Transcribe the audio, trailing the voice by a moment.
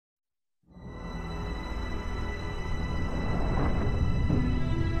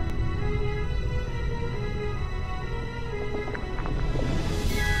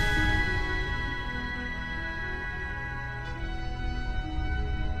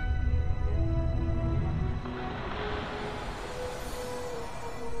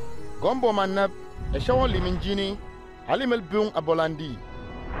Gombo manab e shawo limin jini alimel bung abolandi.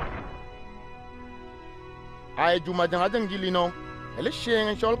 Ay juma jang jilino ele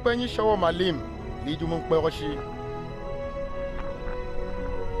sheng shol penyi shawo malim li jumung peroshi.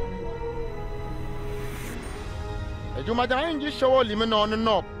 E juma jang ji shawo limino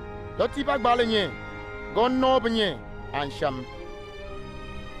no loti bag balenye gon no benye ansham.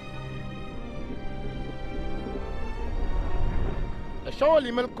 E shawo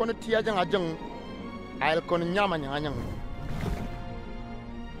limel kono tiya jang ajang ayel kono nyama nyang.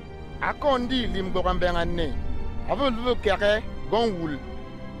 Akondi lim gogan benganne avul kere gon wul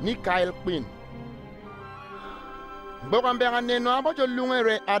ni kail queen gogan benganne no abojo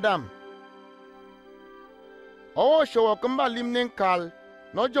lungere Adam o show kamba limnen kal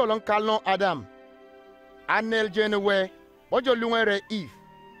no jolon kal no Adam anel jenewe bojo lungere Eve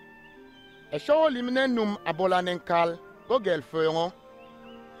e show limnen num abolanen kal go gel feyo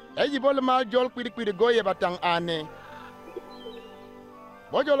e yibol ma jol kwidi goye batang ane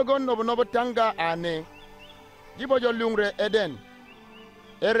bojo gon no tanga ane jibojo lungre Eden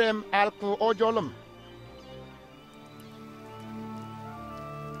erem alku ojolum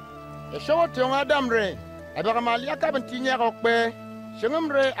e show tion Adam re abaka malia kabentinya rokpe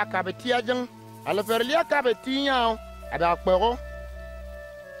shengumre akabetia jeng aloferlia kabetinya ada kpero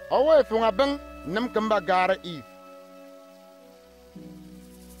owe funga beng nem kamba gara Eve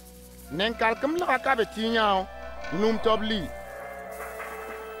nen kalkum la kabetinya num tobli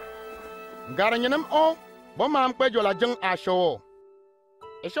gara nyenam o bo mam kpe jola jeng asho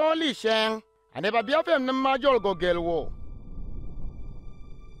e sho li sheng ane ba bia fem nem ma jol go gelwo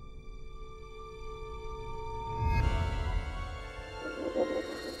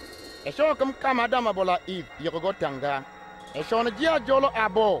e sho kam kama dama bola Eve yogo tanga e sho na jia jolo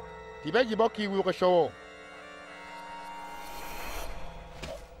abo tibe jibo ki wu ko sho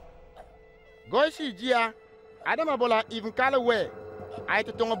goisi jia adama bola Eve kala we ay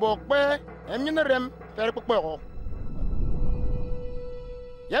to tongo bo kpe emnyina rem fer kpekpego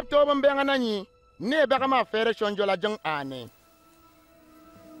yep to bon benga nani ne baka ma fer shonjola jeng ane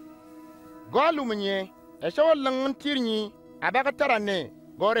golu munye e shawo lang tirni abaka tarane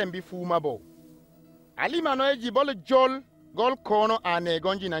gorem bi fuma bo ali mano e jibol jol gol kono ane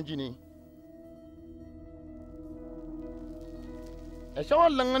gonji nanjini e shawo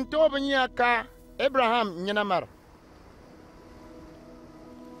lang to banya ka Abraham nyinamar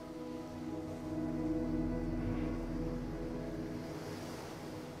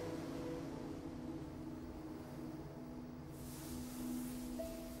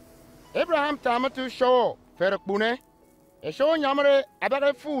Abraham tamatu show ferakbune e show nyamre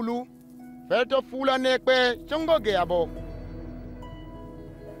abare fulu ferto fula nekpe chongo ge abo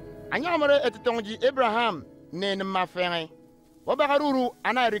anyamre etongji Abraham ne mafere obagaruru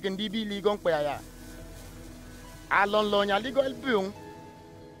ana rigindi bi ligon pe aya alon lo nya ligo elbung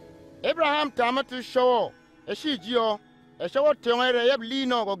Abraham tamatu show e shijio e show tongere yeb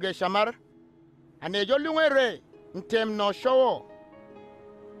lino go ge shamar ane jo lungere ntem no show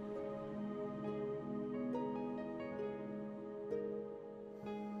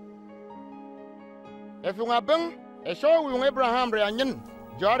e funga beng e show wu Abraham re anyin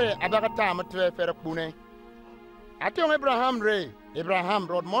jore abaka tamatu ferakbune atong Abraham re Abraham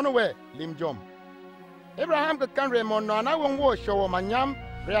rod monowe limjom Abraham ka kanre mon no na won wo show manyam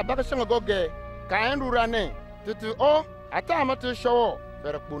re abaka sengo goge kaen rurane tutu o atama tu show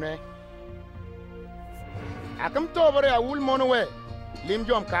ferakbune akam to bare awul monowe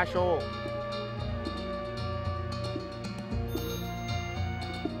limjom ka show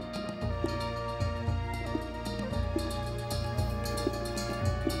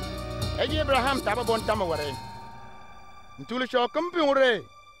Abraham taba bon tamaware ntulu sho kumpure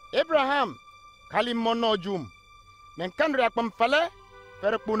Abraham kalim monno jum men kan rak pam fale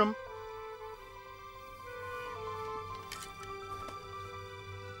fer punum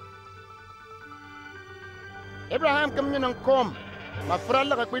Abraham kam nyen kom ma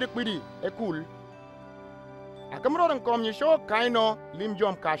fralla ka kwidi e cool akamro ran kom ni sho kaino lim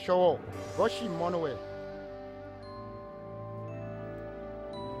jom ka sho goshi monowe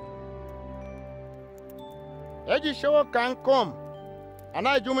eji show kan kom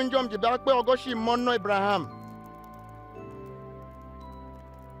ana jumun jom ji bakpe ogoshi monno Abraham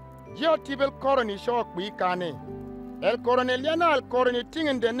jio tibel koroni show kwi kane el koroni liana el koroni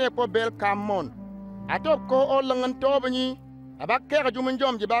tingende ne po bel kamon atop ko o langan tobni abakke jumun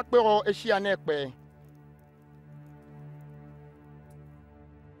jom ji bakpe o eshi anekpe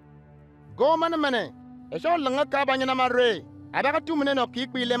go mane e show langa ka banyana mare abaka tumne no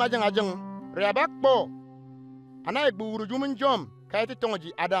kikwi le majang re abakpo ana egburu jumun jom kaiti tongoji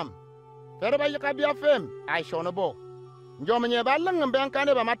Adam Fere ba yika bia fem ai shono bo. Njom nye ba lang ben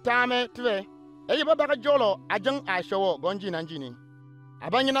kane ba matame twe. Eyi ba baka jolo ajang ai showo gonji nanjini.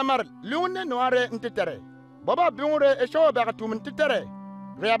 Abanyina mar lune noare ntitere. Baba biungre e showo baka tum ntitere.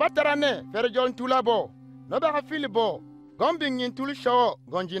 Re abatarane fere jol ntula bo. No baka fili bo. Gombing yin tulu showo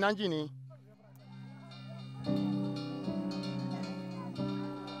gonji nanjini.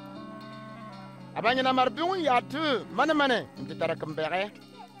 Abanyina mar biung ya tu mane ntitara kambere.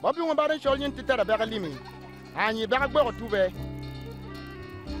 Bobi won bare shol yin titara baka limi. Anyi baka gbo tube.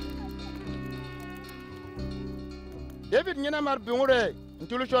 David nyina mar biungre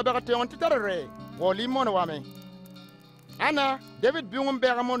ntulu showo baka teon titara re. Woli mon wame. Ana David biung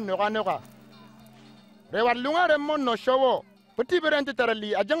baka mon noga. Rewar lungare mon no showo. Pati beren titara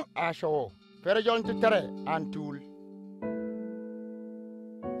li ajang a showo. Fere jol titara antul.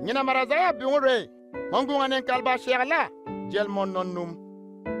 Nyina marazaya biungre. Mongunga nen kalba shegla. Jel mon nonnum.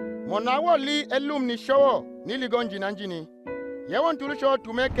 Monawo li elum ni showo ni ligonji nanjini. Yewon tulu showo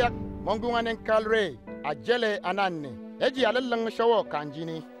tumekek mongunga nen kalre a jele ananne. Eji alalang showo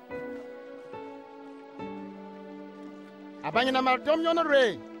kanjini. Abanyina martom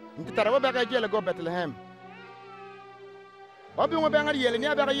yonore. Ntitara wabaka jele go Bethlehem. Obi wabanga yele ni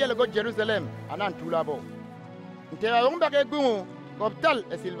abaka yele go Jerusalem anan tulabo. Ntewa wombaka gungu koptal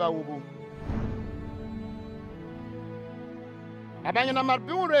e silva wubu. Abanyina mar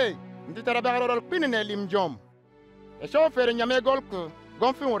biure ntitara baka rol pinine limjom. E shofere nyame golku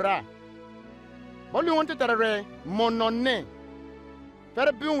gonfi ura. Bolu wonte tarare mononne.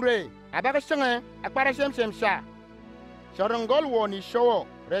 Fere biure abaka shange akpara shem sha. Shorongol woni showo.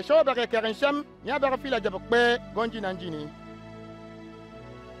 Re showo baka keren shem nya baka fila jabakpe gonji nanjini.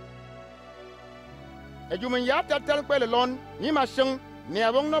 Ejumen ya tatal kwele lon ni masheng ni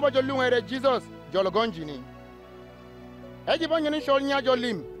abong no bojo lungere Jesus jolo gonji ni. Eji bon yoni shol nya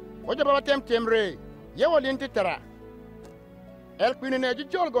jolim. Ojo baba temre. Yewo linti tara. El kwinine ji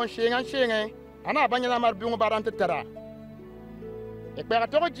jol gon shenge. Ana abanyana mar biungo barante tara. Ekpera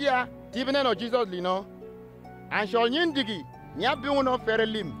toko jia tibene no Jesus lino. An shol nyin digi nya biungo no fere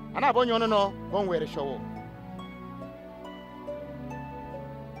lim. Ana bon yono no bon were showo.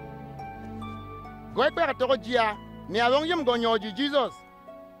 Go ekpera toko jia ni abong yim gon yoji Jesus.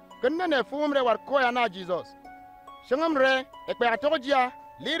 Kenne ne fumre war koya na Jesus. Shangamre ekpera toko jia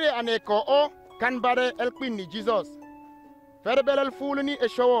lire ane ko o kan bare el queen ni Jesus. Fere belal fuluni e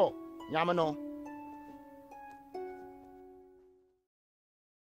showo nyamano.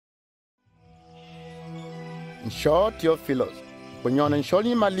 Nsho Theophilus, bunyon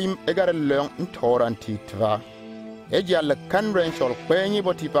nsholi malim egare leon ntoran titva. Eji al kanre nshol kwenyi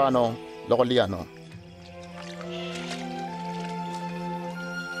botipano logoliano.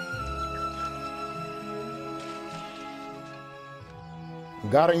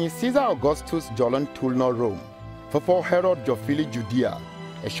 Garani Caesar Augustus Jolan Tulno Rome. For Herod Jofili Judea.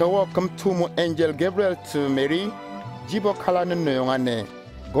 A shower come to angel Gabriel to Mary. Jibo Kalan Noyane.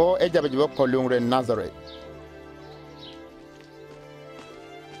 Go Ejabajo Kolungre Nazareth.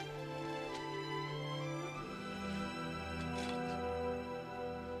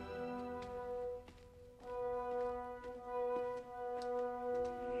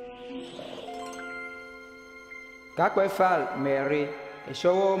 Kakwe fal Mary. E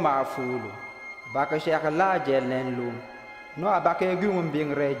showo ma fulu. Baka shaka la jelen lum. No abaka gumum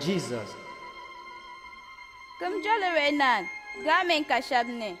bing re Jesus. Kum jole renan. Gamen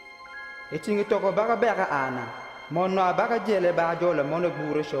kashabne. E tingi toko baka beka ana. Mon no abaka jele ba jole mon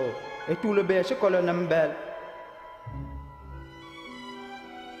gure show. E tulu be shikolo nambel.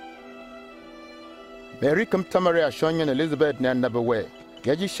 Mary kum tamare ashonyen Elizabeth na nabawe.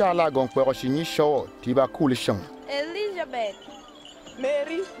 Yaji shala gon kwero shinyi show tiba kulishon. Elizabeth.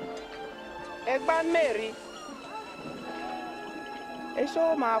 Mary, Egban Mary, e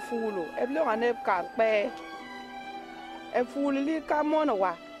show ma fulu, e blo ane kalpe, e fulu li ka mono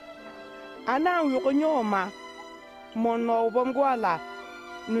wa, ana yuko nyoma, mono ubomgwala,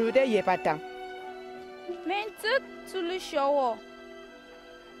 nude ye patang. Mentuk tulu showo.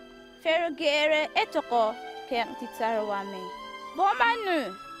 Fergere etoko keng titsarawame.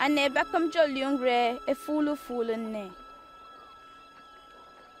 Bomanu ane bakam joliungre e fulu ne.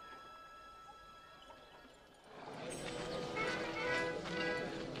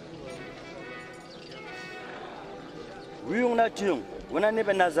 Wiyung na tiung, wana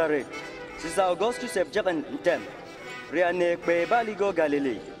nebe Nazareth. Sisa Augustus ebjakan ntem. Riane kwe baligo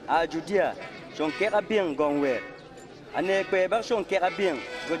Galilee, a Judea, shon kera bien gongwe. Ane kwe ba shon kera bien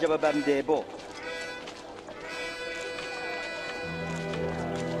go jababam debo.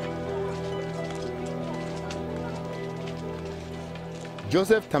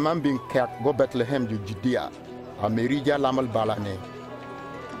 Joseph tamam bin kek go Bethlehem ju Judea a Merija lamal balane.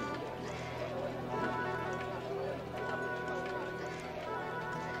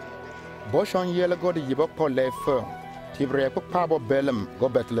 Boshon yele go de yibo po lefer tibre po pabo belem go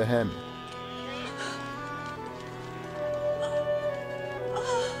Bethlehem.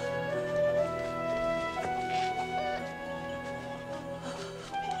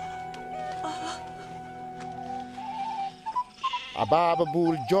 Ababa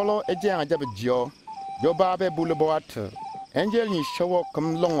bul jolo e jeng jabe jio jo babe bul boat angel ni showo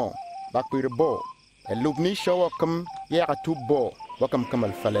kam longo bakpir bo e lubni showo kam ya tubo wakam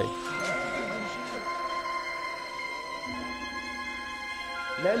kamal fale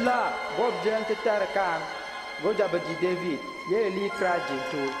Lella bob jeng te tarkan go jabe ji David ye li kraji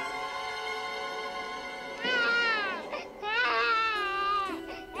tu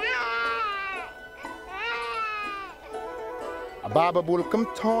Baba bul kum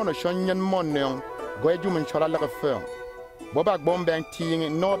ton shon nyen monneon goy jumen chola la fe bo bak bom ben ting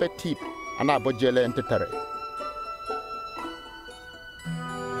no be tip ana bo jele entetare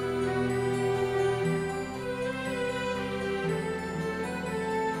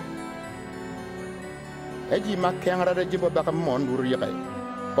eji makenra de jibo bak mon dur yeke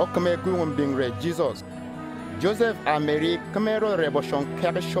bo kame gungum bingre Jesus Joseph a Mary kamero rebo shon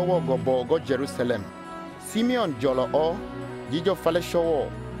kere showo go bo go Jerusalem Simeon jolo o Jijo fale showo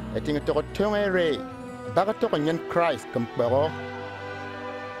eting to tongue re baga to nyen Christ kompero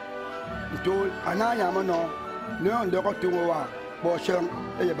Dol anaya mano ne on de ko tunwa bo shem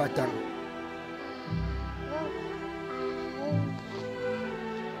e batang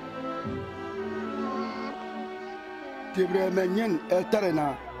Tibre menyen e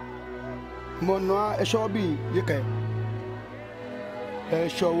tarena monwa e shobi yeke e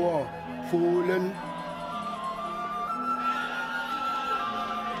showo fulen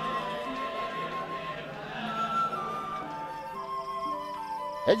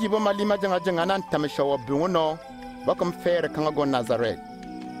Eji bo malima janga nan tamishawa bungo bakom fere kanga go Nazareth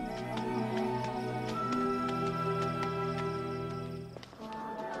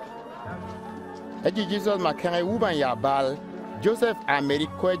Eji Jesus makenge uban ya bal Joseph a Mary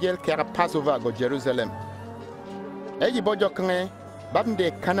kwejel kera Passover go Jerusalem Eji bo jokenge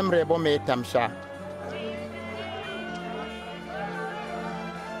babnde kanam rebo me tamsha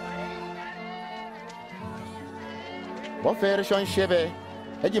Bo fere shon shebe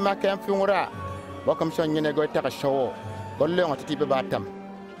Eji makem fungura bokam shon nyene go taka showo go leon titi be batam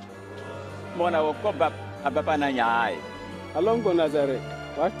Mona wo ko bab ababa na nyaay Along go Nazareth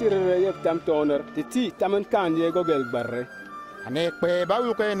watire yep tam toner titi tamen kan ye go gel barre ane kwe ba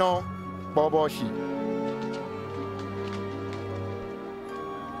wu ko no boboshi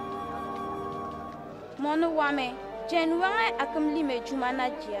Mono wame jen wange akam lime jumana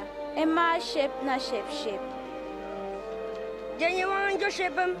jia e ma shep na shep Jangan wangan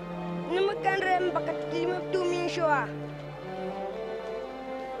Josepham, namakan rem bakat lima tu min shoa.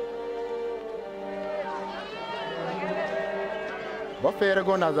 Bo fere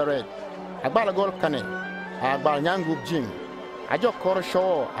go Nazareth agbala gol kane agbal nyangu jing ajo kor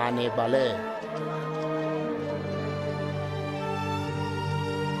show ane bale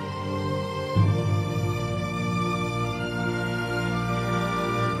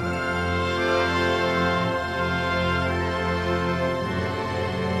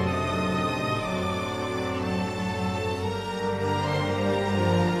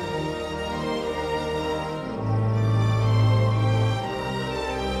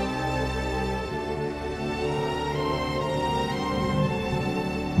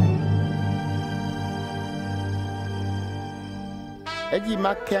Eji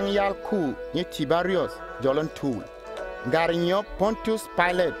maken yal ku ni Tiberius jolon tool Ngarinyo Pontius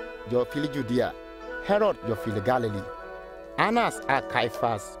Pilate jo fili Judea Herod jo fili Galilee Anas a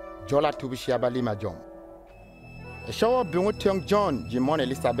Caiphas jola tubishia balima jom Eshawo bungu tiong John Jimon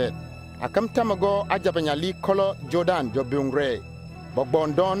Elizabeth akam tamago ajabanya li kolo Jordan jo bungre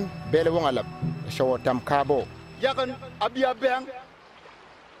bogbondon bele wongalap eshawo tam kabo yakan abia bang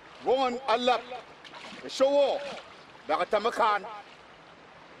wongan alap eshawo daga tamakan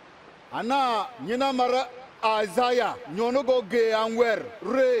Ana nyina mara Isaiah nyono go ge anwer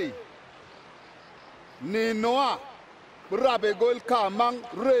rei ni Noah brabe gol kamang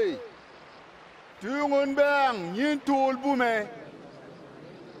rei tungun bang nyin tul bume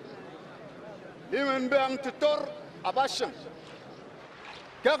limen bang tutor abashang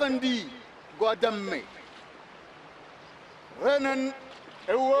kagandi godamme renen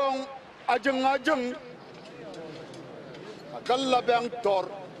ewong ajeng akalla bang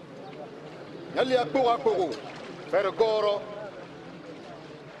tor Yali akbuga kugu, fergoro,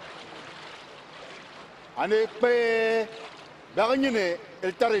 ane pe baganyine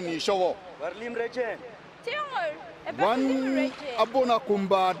eltarini showo warlim rejen Tiongol, wan abona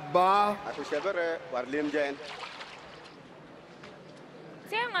kumbat ba aku sebere warlim jen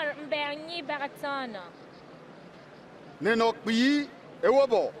Tiongol mbengi bagatsono neno pi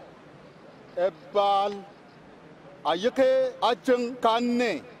ewobo ebal ayeke ajeng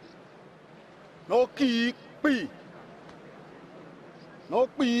kanne no ki pi no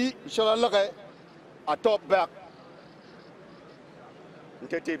pi shalalake atop back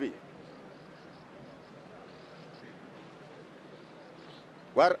ntetibi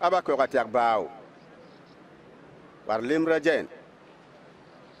war abako gatiak baw warlim rejen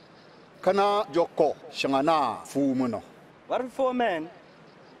kana joko shangana fumuno war fo men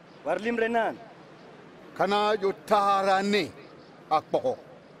warlim renan kana jo tarane akpoko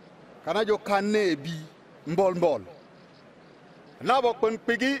kana jo kanne bi mbol mbol na bok pen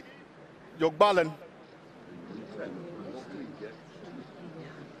pigi jo balen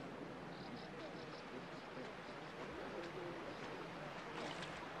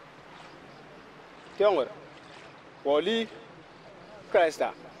Tiongor. Woli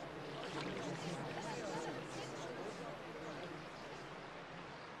Krista.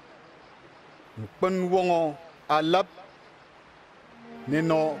 pen wongo alap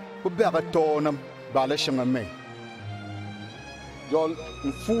neno kubega tonam bale shangame jol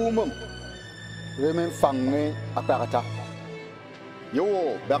fumum remen fangne apagata yo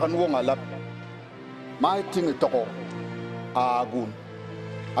bagan wongo alap mai tingi toko agun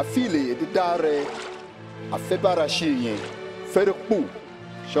afile de dare afebara shiye ferku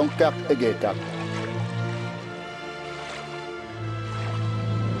shonkak egeta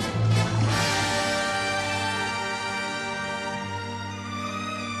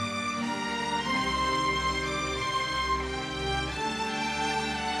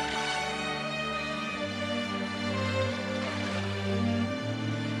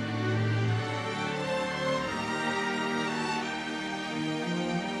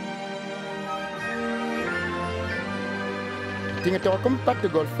tinga to kom pat de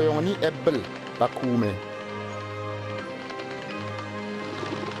golf yoni ebel bakume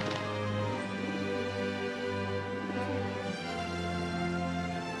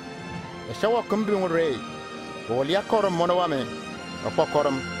shawa kom bi ngore woli akorom mono wame ko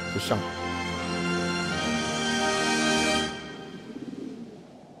korom shang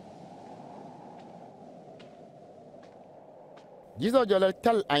jizo jolal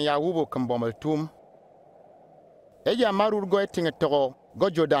tal an ya wubo kam bomal tum eja marur go tinga togo go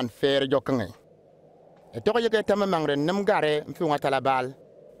jodan fer jokange e togo yeke tama mangre nam gare mfi ngata la bal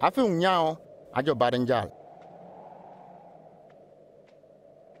afi nyao ajo badenjal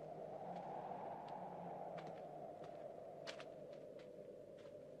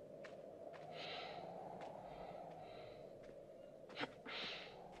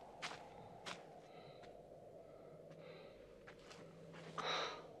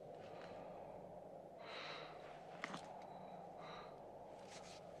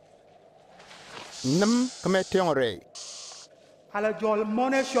nam kame tiongre ala jol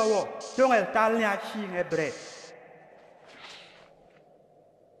mone showo tongel talnya shing ebre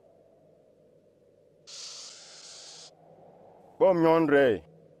bom nyon re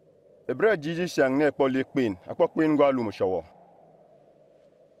ebre jiji sang ne polikpin akpokpin go alu mushowo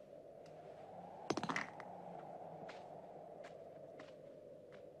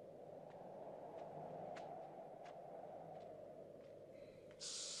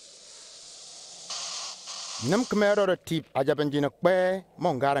nam kmero ro tip ajaben jina kwe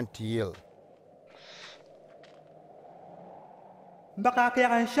mon garantiel mbaka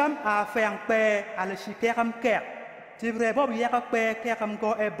keran sham a feng pe ala shikam ke tibre bob yaka pe kekam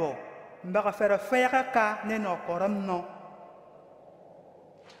go ebo mbaka fere fere ka ne no koram no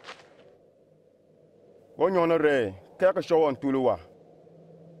wo nyon re kaka showon tuluwa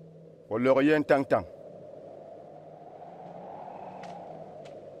wo lo yen tang tang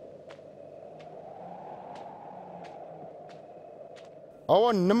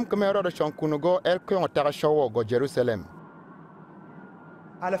awon nam kmero ro shonkuno go el ko ta showo go Jerusalem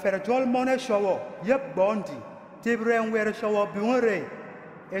ala fere jol mone showo yep bondi tibre nwere showo biwore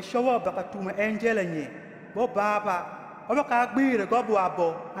e showo baka tuma angela nye bo baba o baka gbire go bu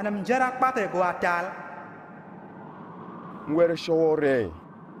abo anam jara kpate go atal nwere showo re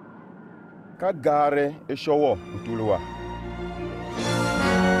ka gare e showo tuluwa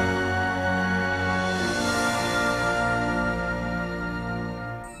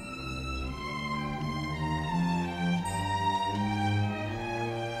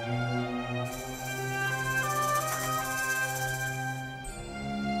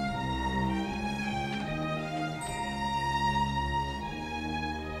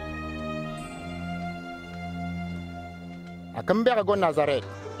Akambera go Nazareth,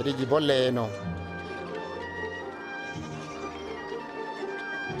 rigi bolle no.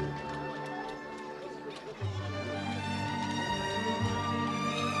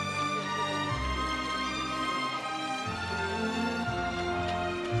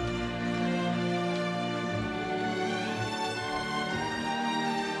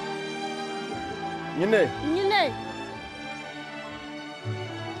 Nyine.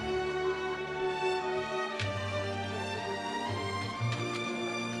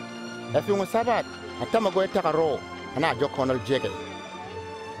 Efi un sabat, atama go etakaro, ana jo konol jege.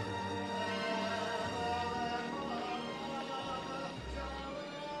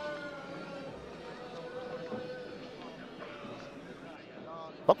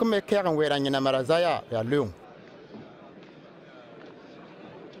 Okume keren wera nyina marazaya ya leung.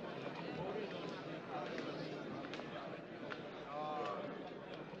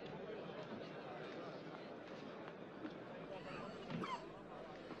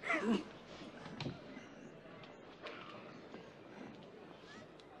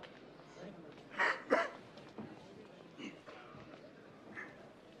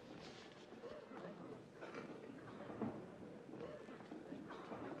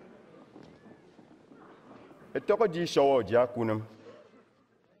 Etoko di shawo dia kunum.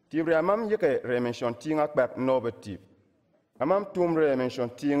 Tibre amam yeke remention tinga kpak nobe tip. Amam tum remention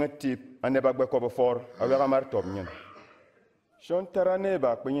tinga tip aneba gbe ko for awera mar top nyen. Shon tarane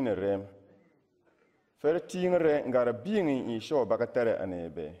ba kwenye rem. Fer tinga re ngara bingi I shaw bakatare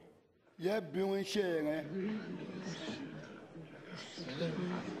anebe. Ye bingi shenge.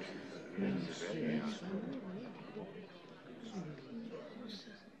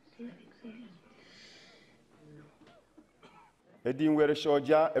 Edin were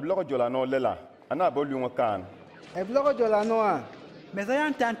shoja ebloko jola no lela ana bolu ngokan ebloko jola no a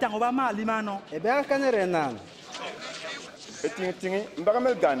mezayan tantang oba ma limano ebe akanere nan etin tingi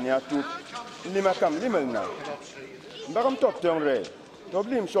mbagamel ganya tu lima kam limel na mbagam top tongre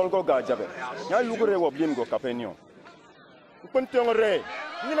doblim sholgo gajabe nya lugure woblim go kapenyo pun tongre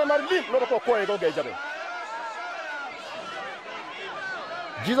nina marlim no ko ko go gajabe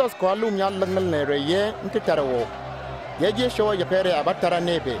Jesus ko alum nya langal ne reye nkitarawo Yeje show ya pere abatara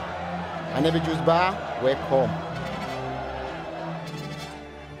nebe. Anebe juzba we kom.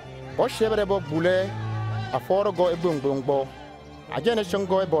 O shebre bo bule aforo go ebung bo. Ajene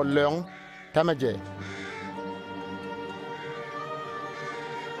shongo e bo leong tamaje.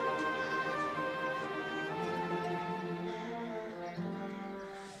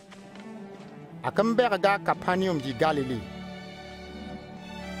 Akambera ga Capernaum di Galilee.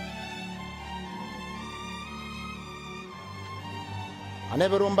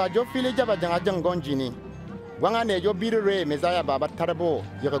 Anebe rumba jo fili jaba janga jangon jini. Wanga ne jo birure mezaya baba tarabo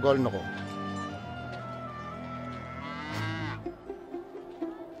yegol nogo.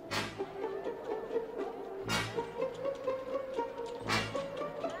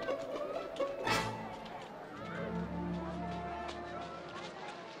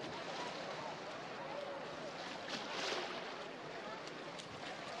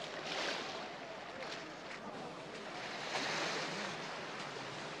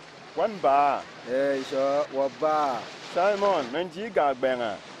 One bar. Hey, so what bar? Simon, menji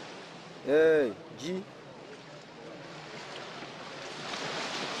gagbenga. Hey, G.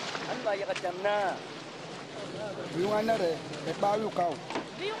 Anda ya katamna. Biung anare, e bayu kau.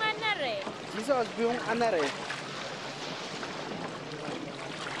 Biung anare. Jesus biung anare.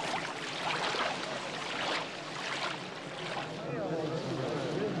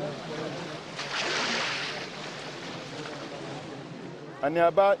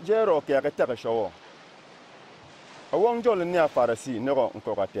 Aniaba jero ke akataka showo. Awong jol ni afarasi nego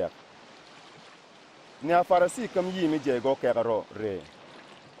nkokatek. Ni afarasi kam yi mi jego ke garo re.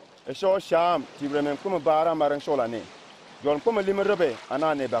 E sho sham tibremen kuma bara maran shola ne. Jol kuma limerbe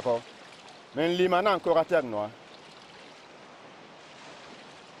anane bako. Men limana nkokatek no.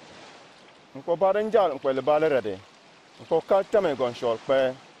 Nko baran jal nko le balerede. Nko kaltame gon shol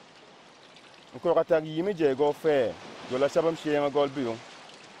pe. Nkokatek yi mi jego fe. Jola sabam shienga gol biung.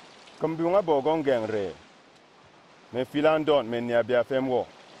 Kam biunga bogon geng re. Me filandon men ni abia femwo.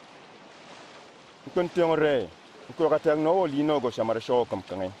 Kun tiong re. Ko katang no lino go shamar show kam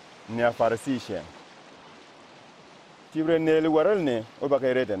kangai. Ni afarasi shen. Tibre ne le waral ne o ba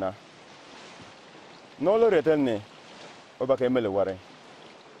kay rete na. No lo rete ne o ba kay mele ware.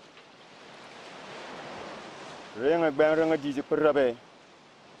 Renga ben renga jiji prabe.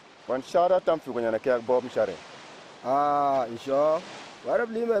 Wan shara tam fu ganya na kyak bob share. Ah, iso.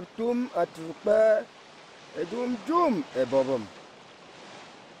 Warab lima tum atrupa edum jum e bobom.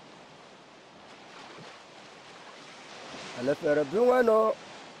 Ala fere bungano.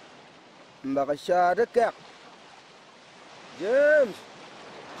 Mbaka shade kek. James.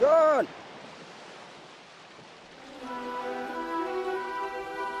 John.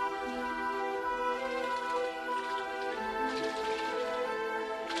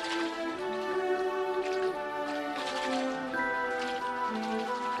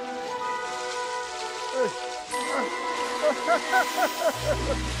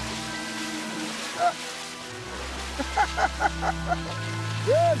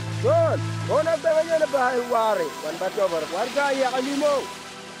 John, ona benganya na bahay wari. Wan bato bar warga ya kalimo.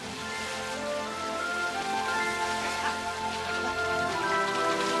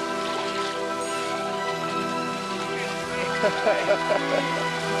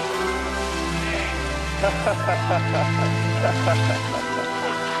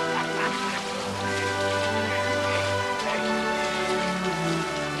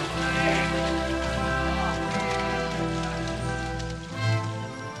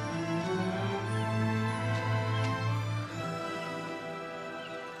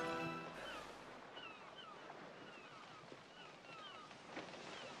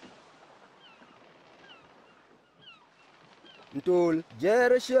 Ntul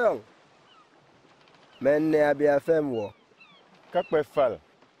jere shang. Men ne abia fem wo. Kakpe fal.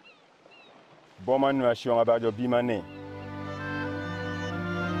 Boma nu asion abajo bimane.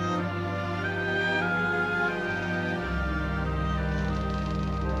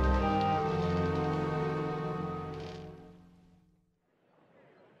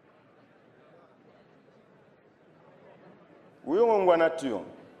 Uyong ngwana tuyon.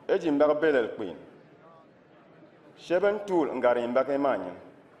 Eji mbaka belel queen. Sheben tool ngari mbaka emanya.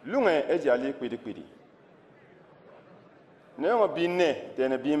 Lunge eji ali kwidi. Neonga binne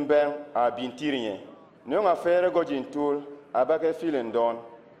tene bimben a bintirinye. Neonga fere gojin tool abaka filen don.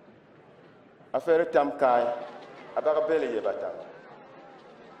 Afere tam kai abaka bele yebata.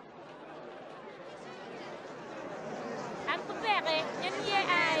 Akupere, nye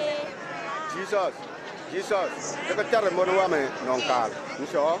ae. Jesus, daga tar mo wa me non kal.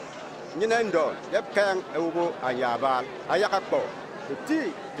 Nso, nyina ndo, yep kan ewugo ayabal, ayaka ko.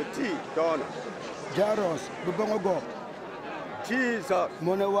 Ti dona. Jaros, bubongo go. Jesus,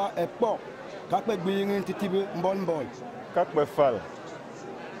 monewa epo. Kakpe gbingin titibe mbol. Kakpe fal.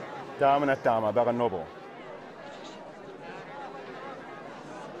 Tama baga nobo.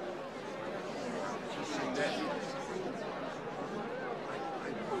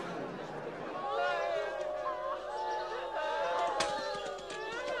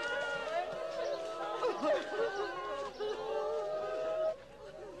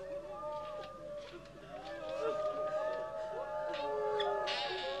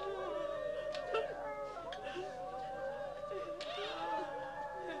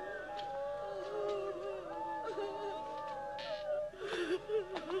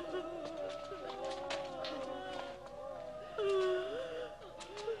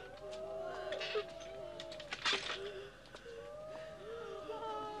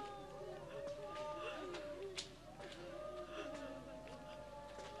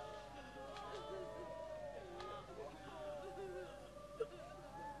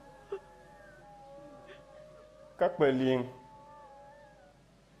 Kakpe ling.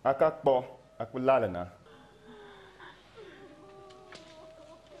 Akakpo akulalena.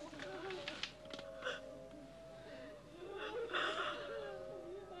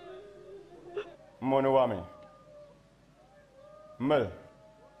 Monowame. Mel.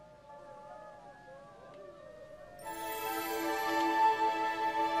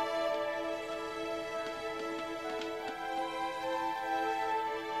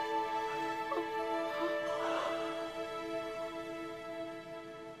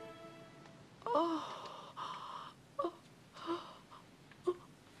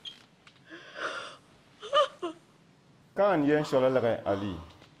 Kan yen sholalare ali.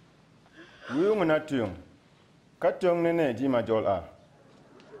 Wiyung na tuyung. Katyong nene di majol a.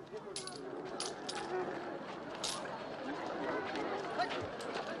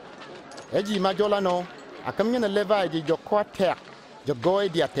 Eji majola no, akam nyene leva di jokwa ter, jogoy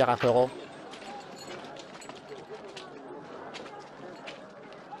di atera kero.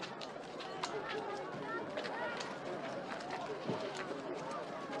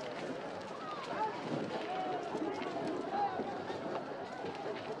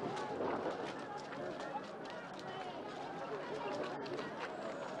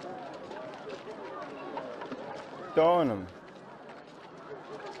 Tonum.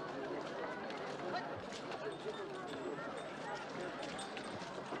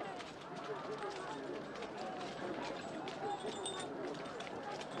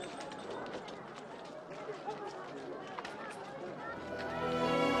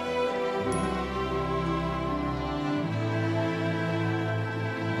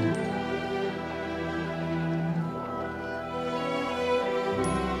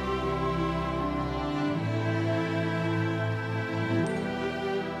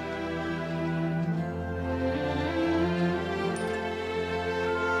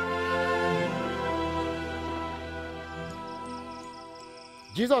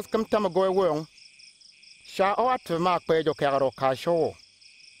 Jesus kam tam goy wong. Sha o at ma kwe jo karo ka show.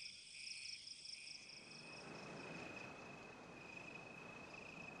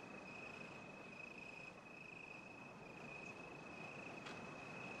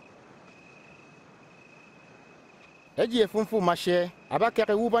 Eji funfu mashe aba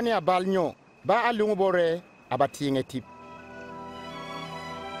kere ubani abal nyo ba alungu bore aba tinge tip.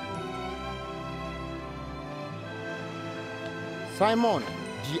 Simon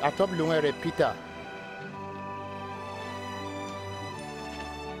ji atop lungere Peter.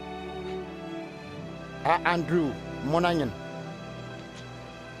 A Andrew Monanyan.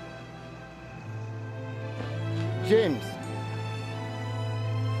 James.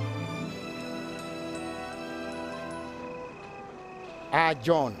 A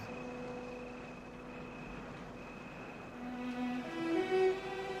John.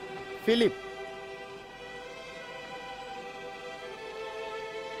 Philip.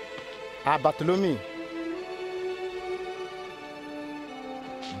 A Bartholomew.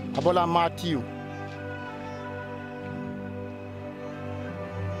 Abola Matthew.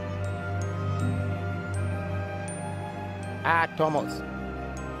 A Thomas.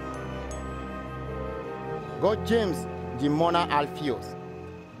 God James di Mona Alpheus.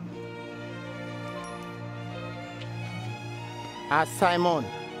 A Simon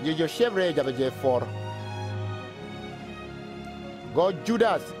di Joshevre jabeje for. God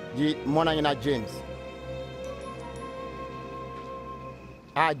Judas di Mona Ina James.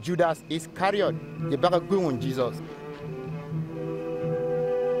 A Judas Iscariot di bagagungun Jesus.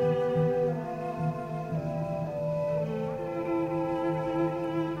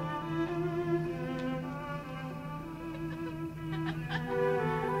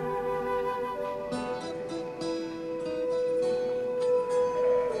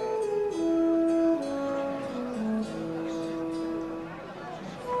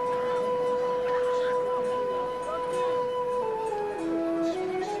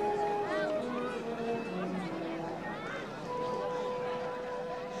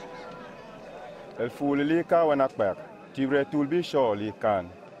 El fulili ka wana kpek, tibre tulbi shaw li kan.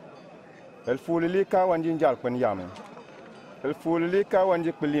 El fulili ka wanjin jal kwen yamen. El fulili ka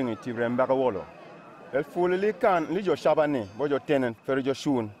wanji kpilingi tibre mbaga wolo. El fulili kan li jo shabane, bo jo tenen, fer jo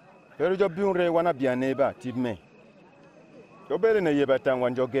shun. Fer jo biunre wana bianeba tibme. Jo bele ne yebatan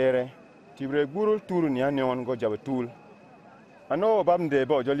wan jo gere, tibre gurul turu ni anyon go jabe tul. Ano babmde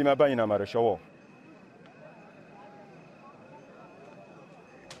bo jo lima bayina mare shawo.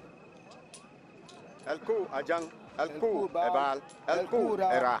 Elku ajang, elku ebal, elku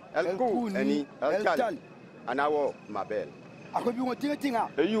era, elku eni, elchal. Anawo mabel. Ako bi mo tinga tinga.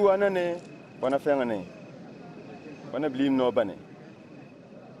 Eyu anane wana fengane. Wana blim no bane.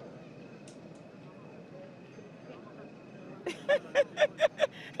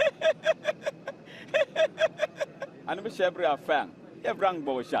 Anu be shebre afang. Ye brang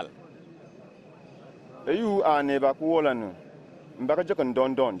bo shal. Eyu ane ba kuola nu. Mbaka jokon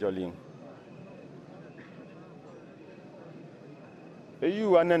don joling.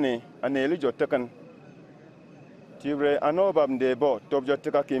 Eyu anane aneli jo tekan. Tibre ano babmde bo top jo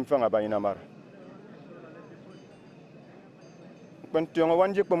teka kim fanga bayina mar. Kwen tuyong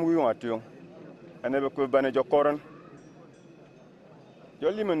wanjik pam wiyong atuyong. Anebe kwe bane jo koran. Jo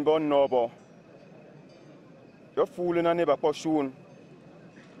limen bon nobo. Jo fule na neba po shun.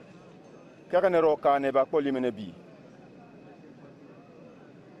 Kaka ne roka neba po limen e bi.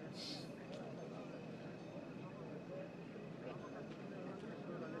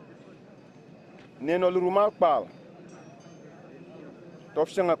 Neno luruma kpal. Top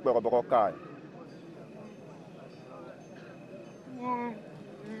shenga kwe bako kai.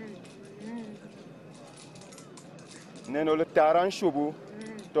 Neno le taran shubu.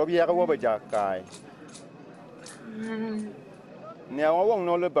 Top yaga waba kai. Ne awang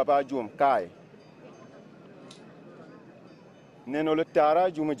no le baba jum kai. Neno le tara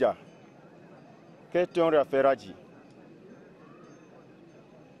jumja. Keton raferaji.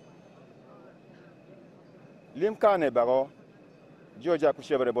 Limka ne bago. Joja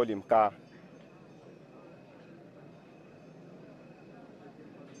kushebre bo limka.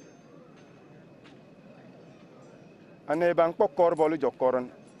 Ane bang pokor bolu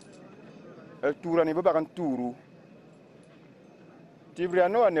jokoran. El tura ni bagan turu.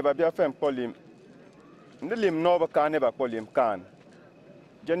 Tibriano ane babia fem polim. Ndelim no ba ne ba polim kan.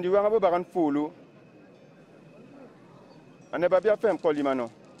 Jendi wanga bagan fulu. Ane babia fem polimano.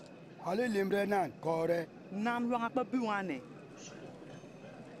 Ale limre nan kore. Nam wanga pa biwane.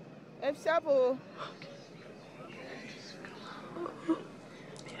 Efsabo.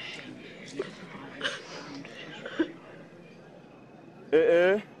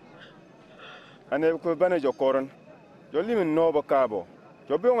 ane ko bane jo koron jo limin no ba kabo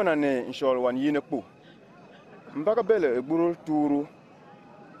jo be wona ne inshol wan yine pu mbaka bele e burul turu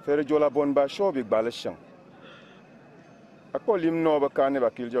fere jola bonba shobi gbalashang ako lim no ba kane ba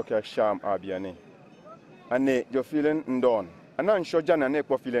kil jo ka sham abiane ane jo filen ndon anan shojana ne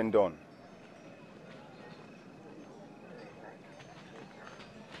ko filen ndon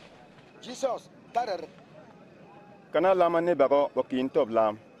Jesus tarar kana lama ne bago bokin top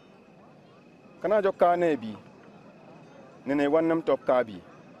lam kana jo kane bi nene wannam top kabi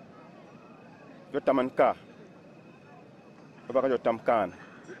jo taman ka baga jo tam kan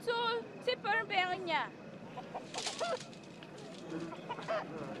so si per bengnya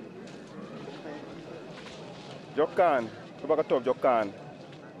jokan baga top jokan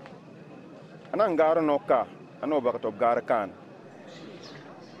anan garo no ka ano baga top gar kan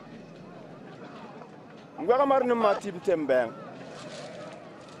ngwa mar no matib tembeng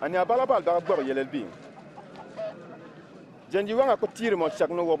ani abala bal baga gor yelel bi janji wanga ko tire mo chak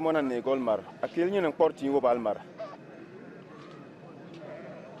no wob mona ne gol mar akil nyen en porti wo bal mar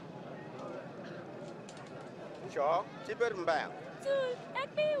cho tiber mbang tu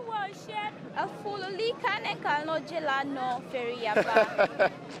epi worship a full li kane kalno jelano feria ba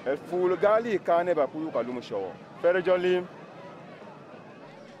el ful gali kane ba ku ka lumo show fere jolim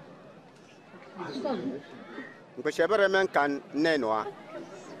ko shebere men kan nenwa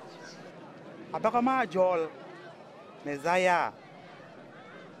abaka ma jol Messiah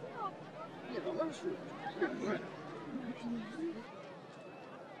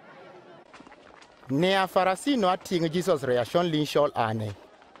ne a farasi no ating Jesus reaction linshol ane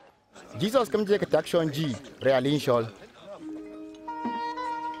Jesus kam je ka action ji real linshol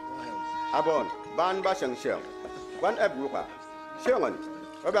abon ban ba shang shang wan abruka shangon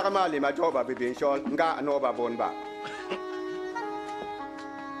ba ma li ma joba be bin shol nga no ba bon ba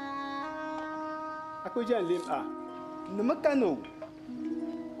ako jan lim a Namakano.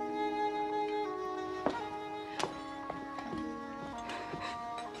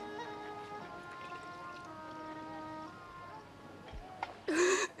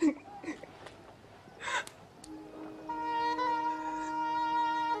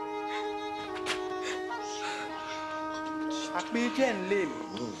 Akbi jen lim.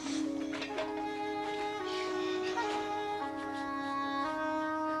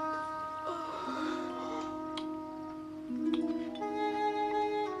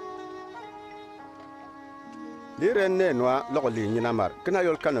 liren ne noa logoli nyina mar kina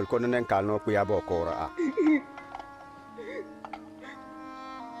yol kanal kono nen kalno ku ya bo kora a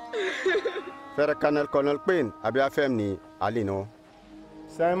fere kanal konal queen abia femni alino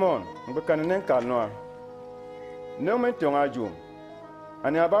Simon ngbe kanen kalno no men tonga jum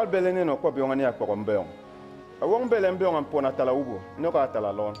ani abal belene no ko bi ngani akko mbeon awon belen beon am pona tala ubu no ka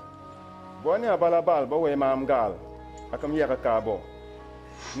tala lon boni abala bal bo we mam gal akam yaka kabo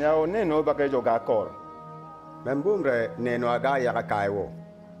ne o ne no ba ke jo ga kor membumre ne no aga yaka kaiwo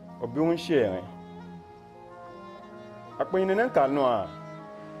obiun shege akpin nen kalno a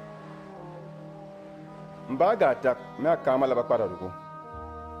mbaga tak me akama la ba para rugo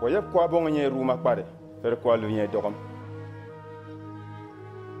wo yeb kwa bon nye ruma pare fer kwa lu nye dogam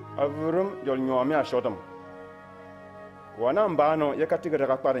avurum jol nyomi a shotam wana mbano ye katiga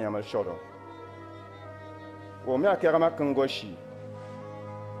ka pare nyamal shodo wo me akera ma kangoshi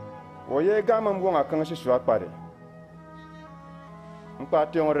wo ye gama mbonga kan shi shwa pare mpa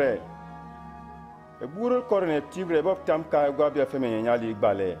tiongre e burul korne tibre bob tam ka gwa bia feme nyali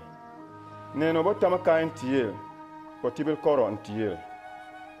gbale neno bo tam ka ntiye ko tibil koro ntiye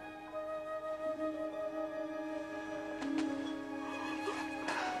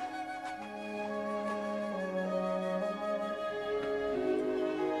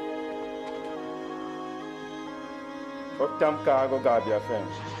tam ka go gabia fem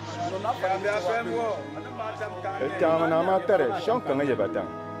gabia fem wo el tam na ma tere shon kan ye batam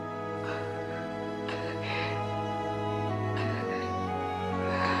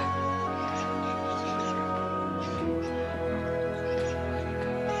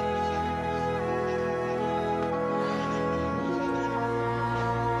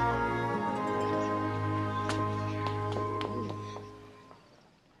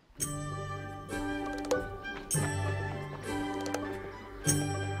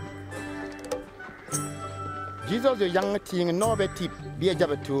Jesus yo yang ting no be tip bi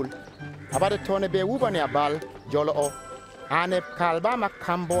jabatul abade tone be wubane abal jolo o ane kalba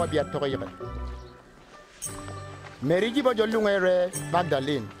makambo bi atoyebe meriji bo jolungere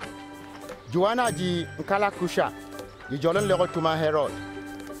Magdalene Joanna ji nkala kusha di jolon le tuma Herod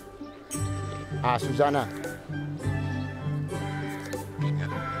a Susanna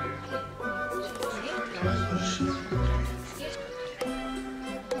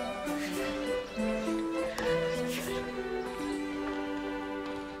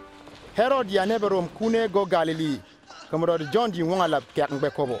Herod ya neberom kune go Galilee kamrod John di wonga lab kek ngbe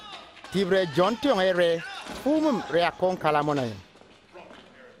kobo tibre John tiong ere fumum rea kon kalamona yin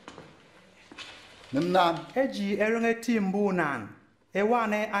nan eji erenge timbu nan e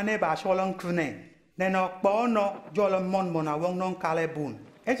wane ane ba sholong kune neno kpono jolom mon mona wong non kalebun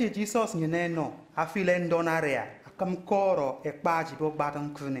eji Jesus nyine no afile ndonarea akam koro e kpaji bo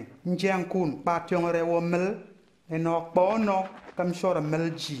batang kune njeng kun pa tiong re wo mel neno kpono kam shora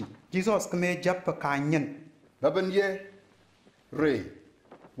melji Jesus kame japp kanyen baben ye re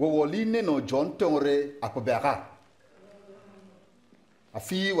wo woline no John tongre akobeka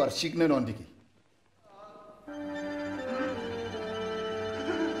afi war shikne non diki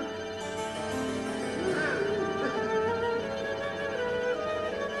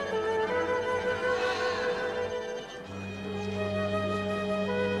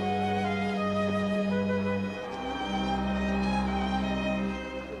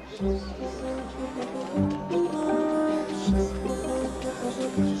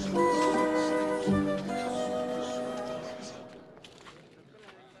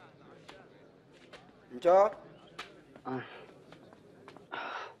Cho.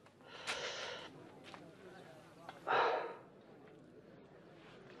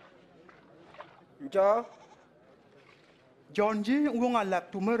 Cho. John ji wonga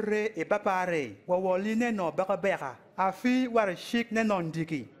lak tumere e bapare wa woline no baka afi war shik ne non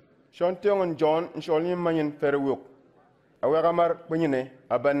diki Shontiong John nsholi manyin ferwuk awegamar kwenyine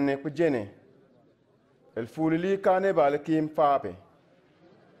abanne kujene el fulili kane balakim fape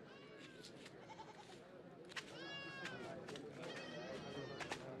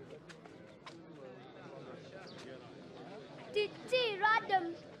Titi radam.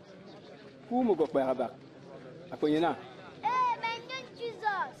 Kumu go kwa habak. Akwenyina. Menyon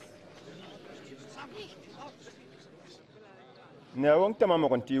Jesus. ne wong tamamo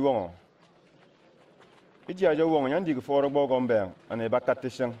kon ti wongo iji ajo wongo nyandi go foro bogo mbeng ane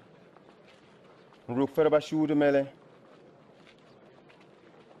bakatisheng ruk fer ba shude mele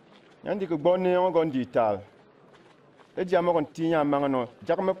nyandi go bonne on gon dital iji amo kon ti nya mangano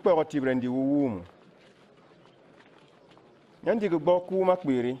jakme kpego tibrendi wuwum nyandi go bo kuma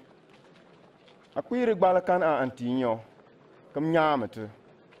kwiri akwiri gbalakan a antinyo kam nyamete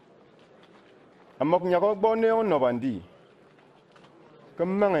amok nyago bonne on nobandi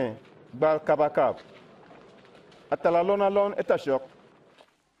Kemange bal kabakab atalalon alon etashok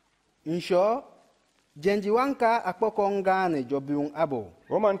insho jenji wanka akpoko ngane jobiung abo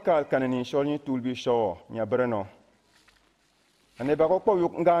woman kal kanani sholni tulbi show nya breno ane ba ko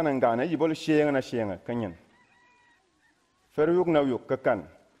yuk ngane yibol shenga na shenga kanyen fer yuk na yuk kakan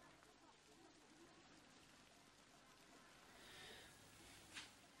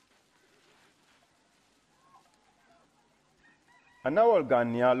anawol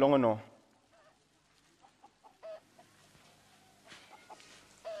gania longono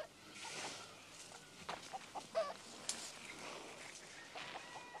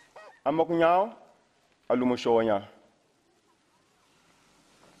amok nyaaw alumo shonya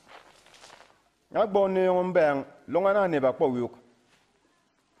Agbone on bang longana ne ba kpawuk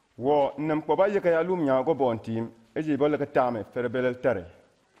wo nam ko ba yeka ya lum nya go bon tim eji bol ka tame ferebel tare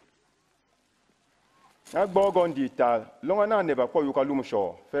Agbo gon di tal longana ne ba kpawuk alum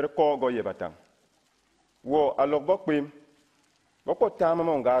sho fer ko go ye batang wo alok bo pim bo ko tama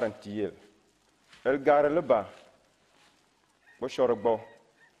mon garantiel el gar le ba bo shorbo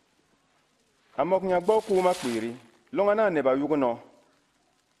amok nya gbo kuma kwiri longana ne ba yugo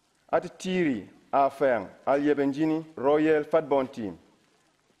at tiri afeng al yebenjini royal fatbon team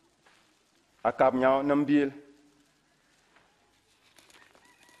akab nya nambil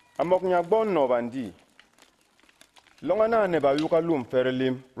amok nya bon no bandi longana ne ba yuka lum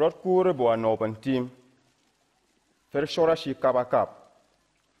ferlim rot kure bo no ban team fer shora shi kabakap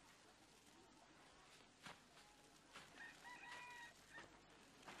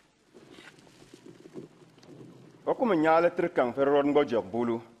okuma nyale trikang fer rot ngo jok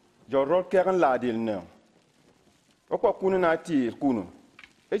bulu jorol kegen ladil ne o ko kunu na ti kunu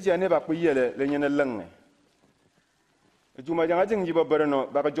e jene ba ku yele le nyene lenge e juma janga jing jiba bereno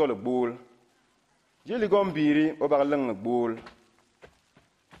ba ka jolo bul jeli gombiri o ba lenge bul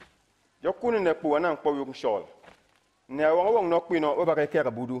yo kunu ne pu anan ko yu shol ne wong no kwino o ba ka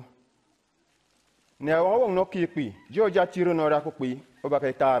kega budu ne wong no kipi jo ja tiro no ra ko pi o ba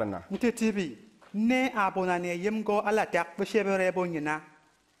ka tarna ntetibi ne abona ne yemgo ala tak be shebere bonyina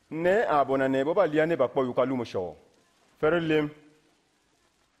ne abona ne boba liane ba kpo yuka lumo show ferlem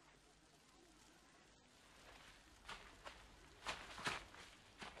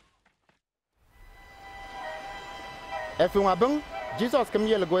efunga bang Jesus kem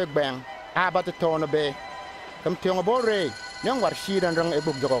yel go gbang a bat to no be kem tiong bo re nyang war shiran rang e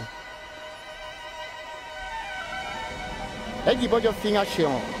buk jogo e gi bo jo finga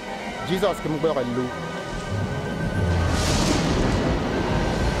shion Jesus kem go lu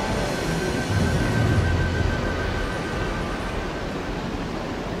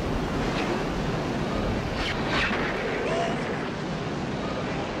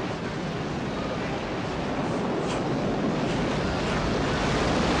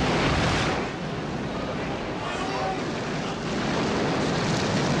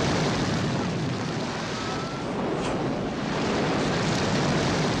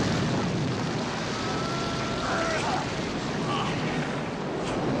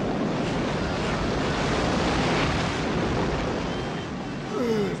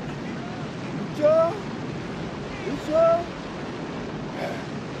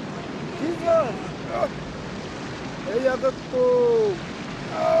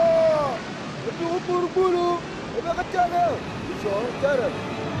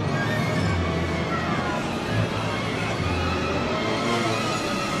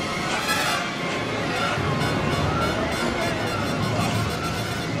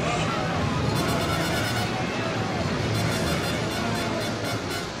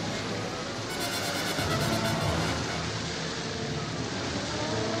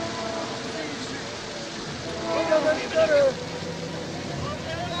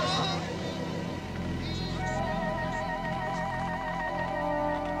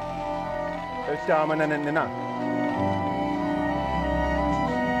Tama na.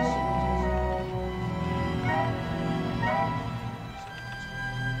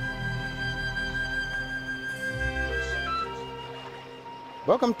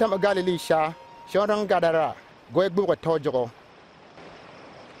 Welcome to Galilee Sha, Shorang Gadara, go egbu wa tojogo.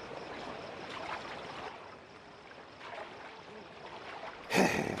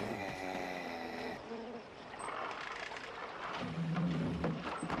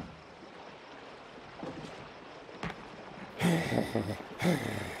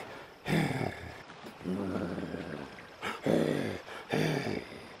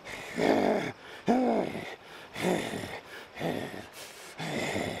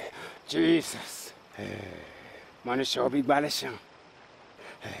 Jesus. Manusia big balasang.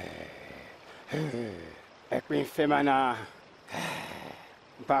 Ekwin femana.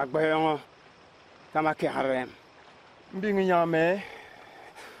 Bagbayong kama kiharem. Mbingi nyame.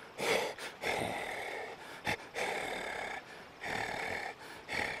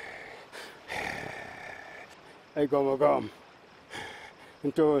 Ay gom.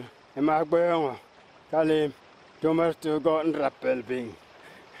 Entul emagbayong kalim tomar tu gon rappel bing.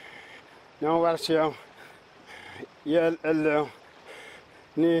 Nang warsiang yel elo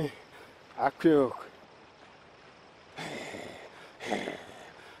ni Akajuk.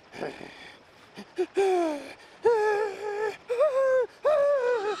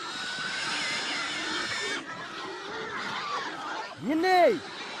 Yine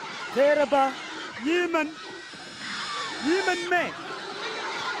teraba Yemen me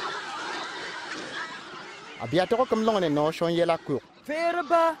Abia to kem long ne no shon yela ku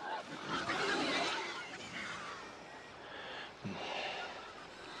teraba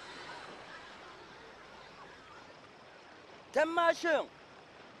Tamashin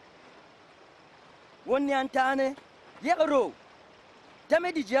wani antane yegro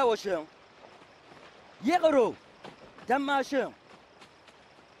tamedi jawo shin yegro tamashin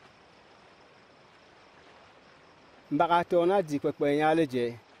Mbaka tona di kwekwe nyale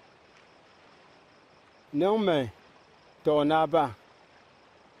je. Nongme tona ba.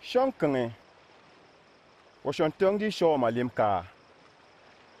 Shankenge. Washantong di show malim ka.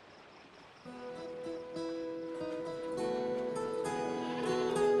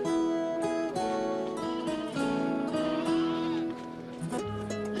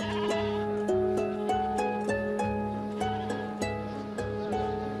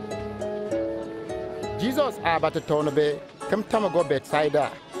 Jesus about to turn be come time go bedside.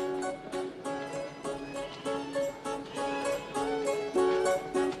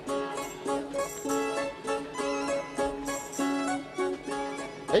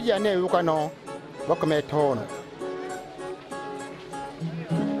 Eja ne yuka no wakame tono.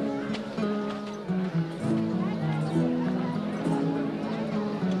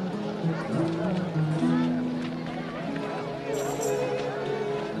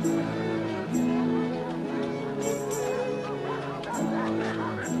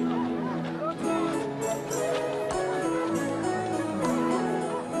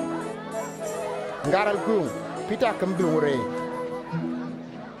 Ngaral kung pita kembung re.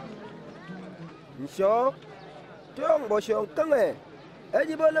 Nso Tiong bo shong kange.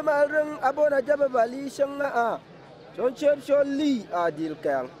 Eji bo le mareng abona jabe bali shang na a. Chon cher shol li a dil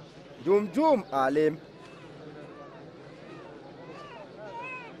kang. Jum alim.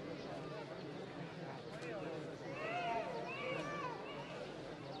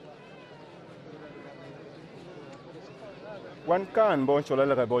 Wan kan bon shola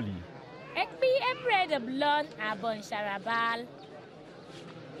la boli. Ik ben een brede blond aan bon charabal.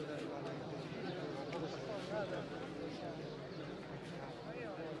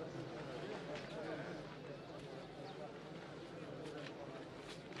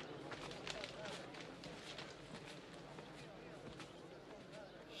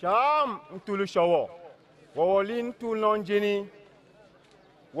 Sham ntulu shawo. Wawolin tul non jini.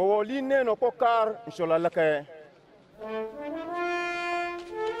 Wawolin ne no kokar shola la ka.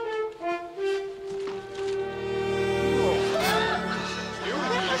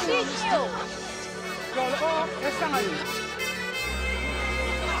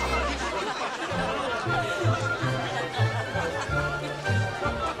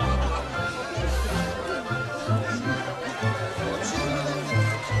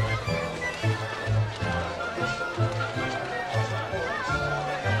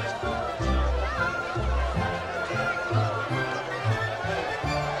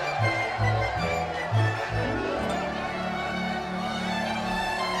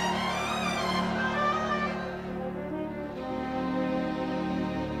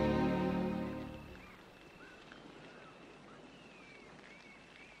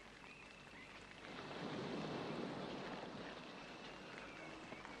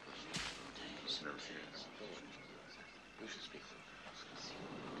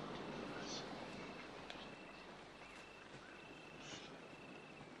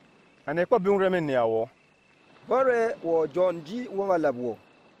 Ane kwa biung remen ni awo. Bore wo John G Wangalabwo.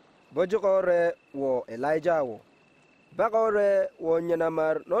 Bojokore wo Elijah wo. Bakore wo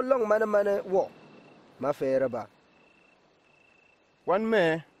Nyanamar no long mane wo. Mafere ba. Wan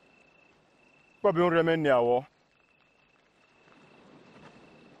me kwa biung remen ni awo.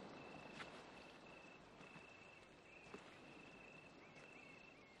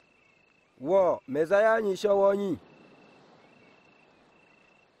 Wo mezaya ni shawo ni.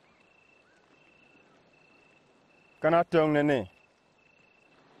 Kana tong nene.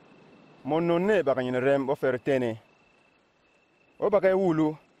 Mon non ne baka nyine rem o fer tene. O baka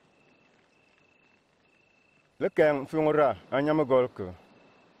wulu. Le keng fungora anyama golko.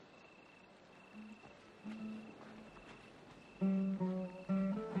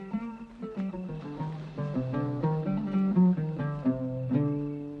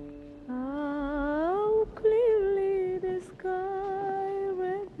 How clearly the sky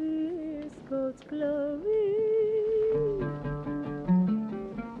reveals God's glory.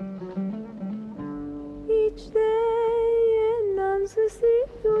 Each day announces it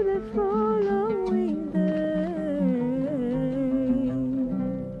to the following day.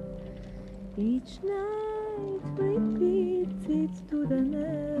 Each night repeats it to the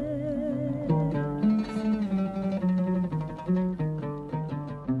next.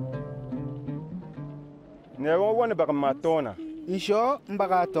 Ne wo wan baka matona. Insho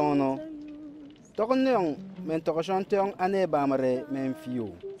mbaga tono. Tokonyong men tokoshonteong ane bamare men fiyo.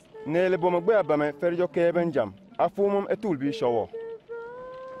 Ne le boma gbe abame ferjo keben jam. Afumum etul bi shawo.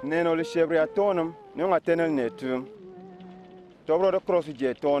 Ne no le chevre atonum ne nga tenel ne tum. Tobro de cross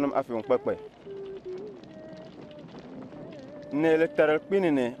je tonum afun kpekpe. Ne le taral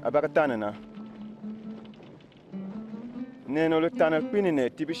pinine abaka tanana. Ne no le tanal pinine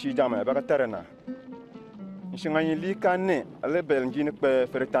tibishi jama abaka tarana. Nshinganyi li kanne ale bel njini kpe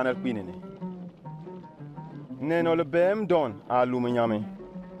fer tanal pinine. Ne no le bem don alu nyame.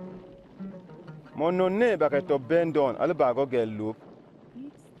 Mon non ne baka to ben don ale bago gel loop.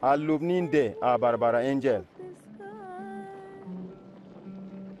 A loop ninde a barbara angel.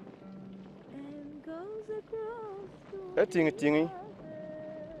 Tingi.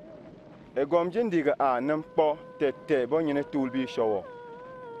 E gom jindiga a nampo tete bo nyine tulbi showo.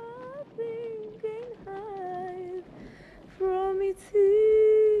 From its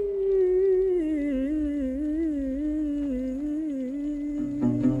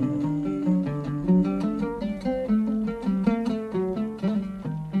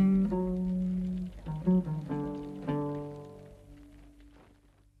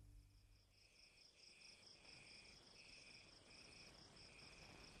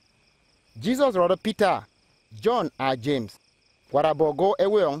Jesus rɔdɔ Peter, John a James. Warabogo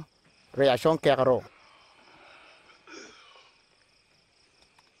eweong reaction kɛgero.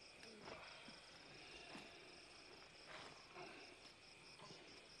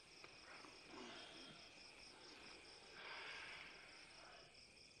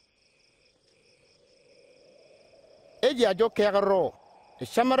 Eja jo kegro.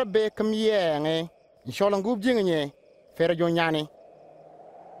 Shamara be kum yenge. Nsholangub jingne. Fere jo nyani.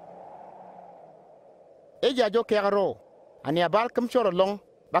 Eja jo kegro. Ani abal kum choro long.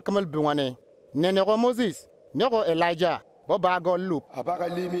 Bakamal bungane. Nenego Moses. Nego Elijah. Bo bago loop. Abaga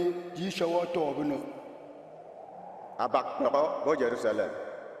limi ji shawo to buno. Abak nogo bo Jerusalem.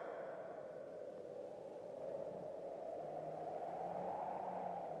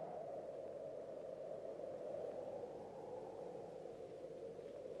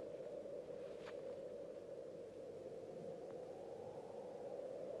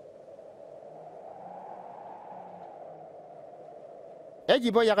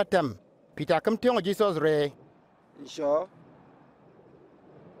 Eji bo yagatem. Peter kum tiongo Jesus re. Nsho.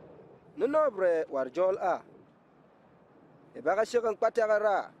 Nunobre warjol a. Ebaga shekan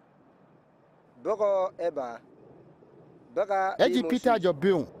patagara. Bogo eba. Baga Eji Peter jo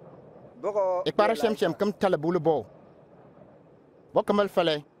biung. Bogo Ekpara shem kum talabulu bo. Bo kamal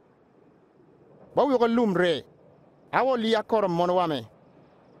fale. Bo wigo lum re. Awo liya korom mono wame.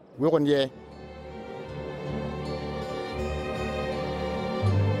 Wigo nye.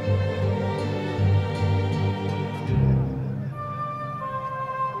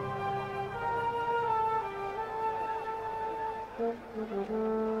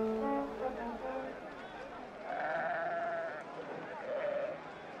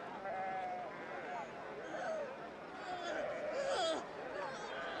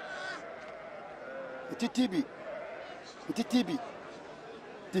 Titibi.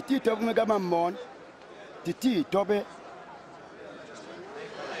 Titi tobe me gama mon. Titi tobe.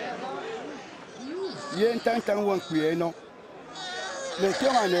 Yen tang won kwe no. Le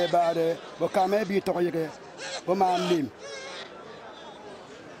tonga ne bare bo kame bi to yege. Bo ma lim.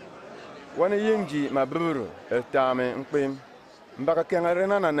 Wani yinji ma buru tame nkpem. Mbaka kengare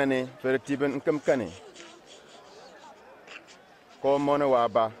na nane fer tiben nkam kane. Ko mona wa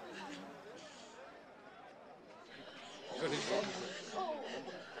ba.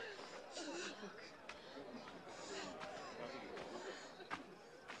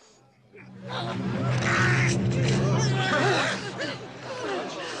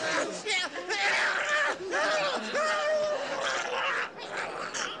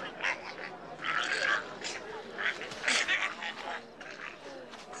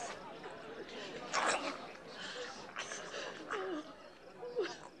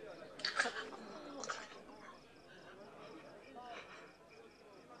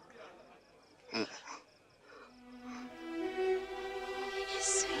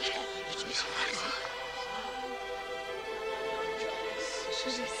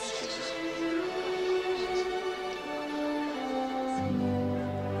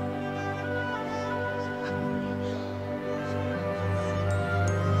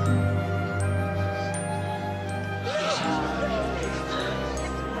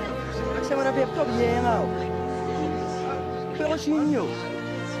 Semana ver to bien ao. Pero chinho.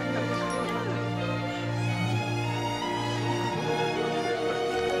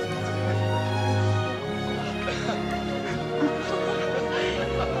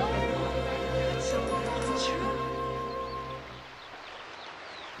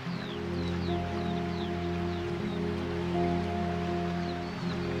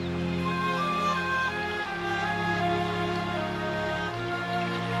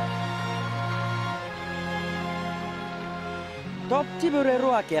 Top tibere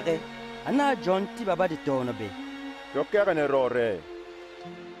ro akere. Ana John tibaba de tono be. Yo kere ne rore.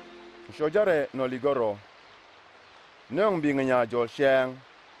 Shojare no ligoro. Nong binganya jol sheng.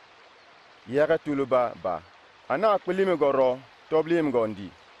 Yaga tuluba ba. Ana akwilime goro. Toblim gondi.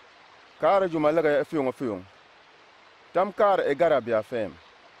 Kare jumalaga fiung. Tam kar e garabia fem.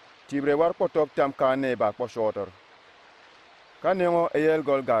 Tibre war potok tam kane ba po shotor. Kanengo eyel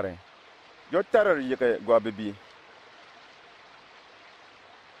gol gare. Yo tarar yeke gwa bibi.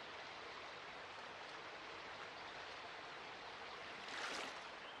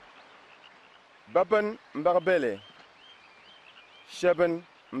 Baban mbarbele. Sheben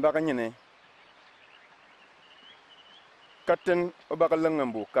mbaranyene. Katten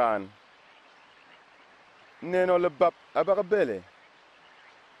obakalangam kan. Neno le bab abarbele.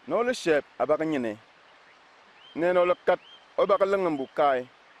 No le shep abakanyene. Neno le kat obakalangam kai.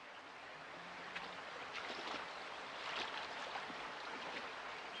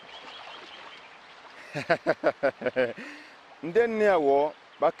 Nden ne awo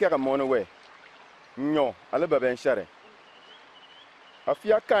bakera mono we. Nyo ale babe nshare.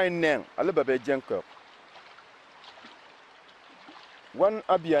 Afia kai neng ale babe jenkop. Wan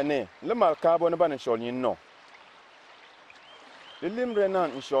abiane le mal kabo ne ban sholni no. Lilim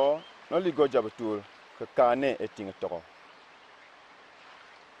renan insho no ligo jabatul ka kaane e ting togo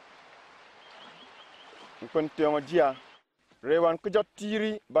nkon teongo jia rewan ku jot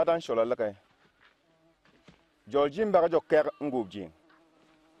tiri badan shola lake jol jim baga jok ker ngub jing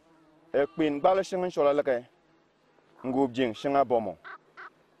e queen bala shingen shola lake ngub jing shinga bomo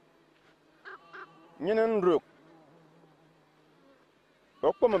nyinen ruk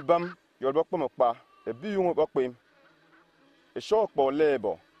bokpom bam yol bokpom kpa e biyungu bokpim e shok bo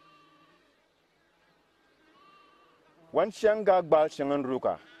lebo wan shanga gbal shingen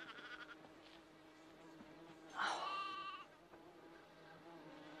ruka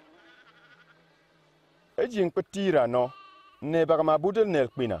e jing petira no ne baga ma budel nel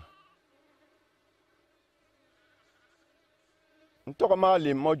quina ntoko ma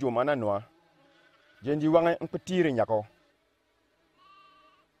lim mo juma na noa jenji wange petiri nyako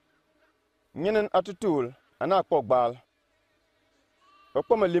nyinen atutul ana ko gbal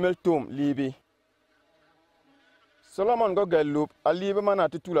bokpom limel tum libi Solomon go gelup alibe mana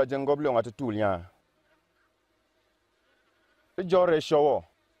tutula jengob leong atutul nya e jore showo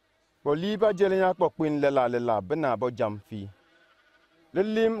bo liba jelenya ko queen lela bena bo jamfi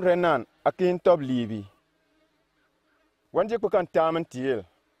lelim renan akin top libi wanje ko kan tamen tiel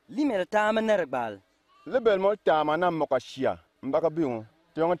limel tamen nerbal lebel mo tamana mokashia mbaka biung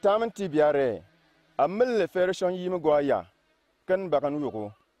tiong tamen tibiare amel le fershon yim goya kan bakan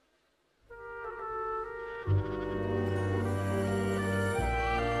yugo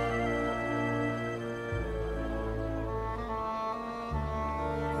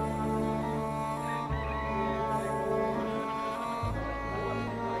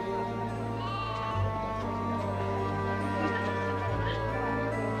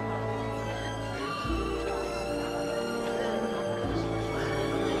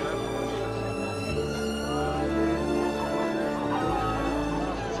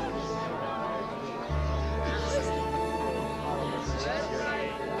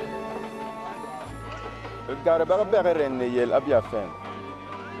gara baga begeren ne yel abia fen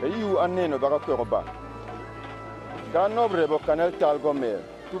e yu aneno baga koba ga nobre bo kanel tal gomer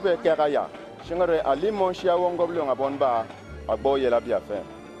tube kegaya shingare ali mon shia wongo blo ngabon ba agbo yel abia fen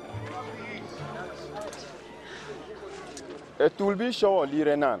e tulbi show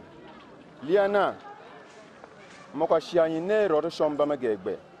lirenan liana moka shia ni ne ro shomba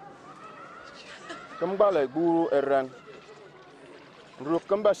magegbe kamba le guru eran ru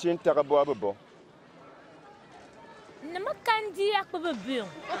kamba shin tagabo abbo Nama kandi ak bababung.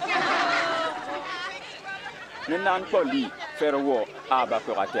 Ninan ko li ferwo aba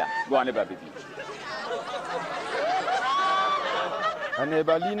ko atia gwane babibi. Ane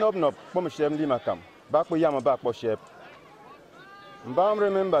bali nob pom shem li makam ba ko yama ba ko shep mbam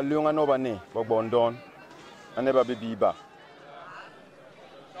remember lunga no bane bo bondon ane babibi ba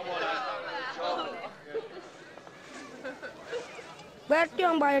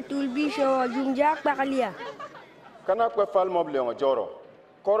Bertiong ba tulbi show jungjak bakalia. kana ko fal mob leongo joro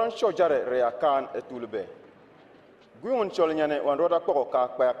koron sho jare re akan etulbe guyon chol nyane wan roda ko ka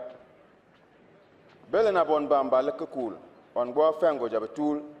kwek belena bon bamba le kul on go fengo jabe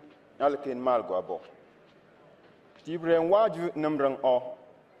tul alkin mal go abo tibren waju namrang o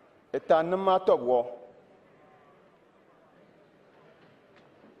etan ma tobwo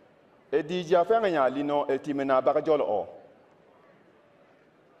edi ja fenga nya lino etimena ba jolo o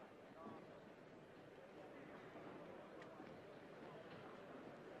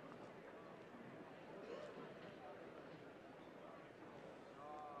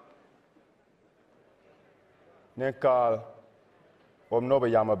Nekal om no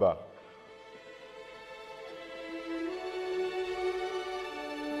yamaba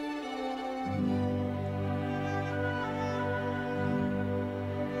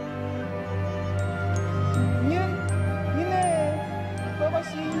Nyine ko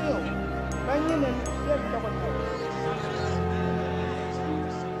sinyo banyine ya ko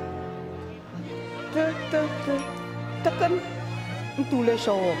Takan ntule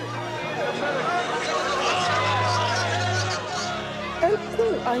show Elku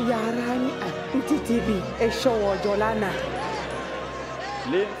ayarani ntitibi e show jolana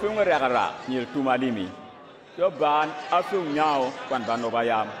Le funga ragara nyel tumalimi. Yo ban afung nyao kwan ban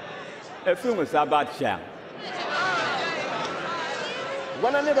obayam. E funga sabat chang.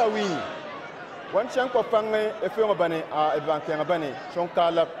 wana ne ba win wan chan ko pange e funga bane a e ban kenga bane chon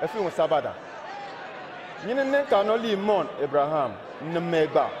kala e funga sabada nyine ne ka no limon Abraham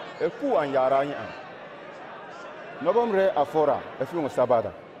nemegba e ku an yara yin an nobomre afora e funga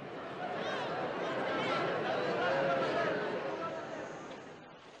sabada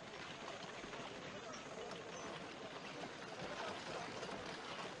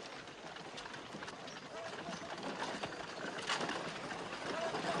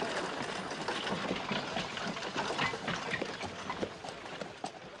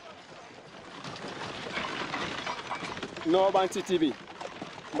no ban titibi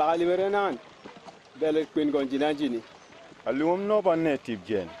bagali merenan bele kwen gonjina jini alum no ban ne tip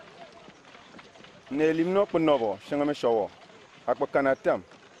jen ne lim no pnobo shangame showo akpa kanatam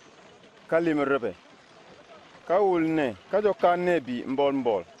kalim rebe kawul ne kajo kan ne bi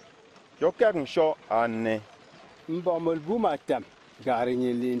mbol yo kak sho anne mbomol buma tam gari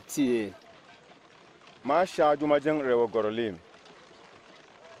ni lintie ma sha juma jeng rewo gorolim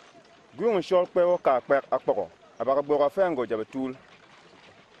gung shol pe wo ka pek akpoko abaka boga fengo jabetul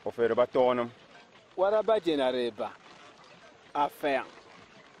o fere batonum wara ba jenareba affaire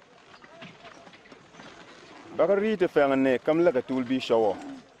bakari te fengane kam laga tul bi shawo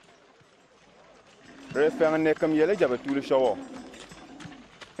re fengane kam yele jabetul shawo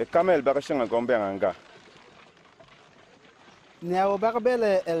e kamel baka shanga gombe anga Nyawo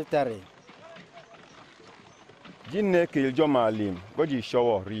bakbele eltare. Jinne kil jomalim goji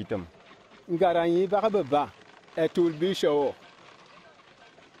shawo ritem. Ngaranyi bakabba etul bi shawo.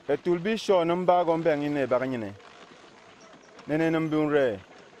 Etul bi shawo namba gombe ngine bakanyine. Nene nambunre.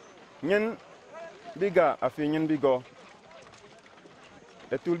 Nyen biga afi nyen bigo.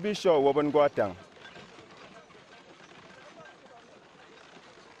 Etul bi shawo wobon gwatang.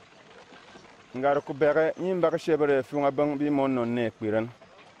 Ngar ku bere yin baka shebere funga bang bi mon non ne kwiran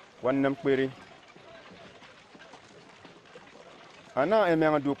wannam kwiri ana e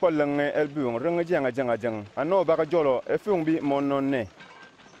menga du kollang e elbu renga janga ano baka jolo e fung bi mon non ne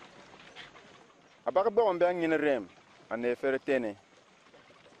abaka bo mbe ngin rem ane fere tene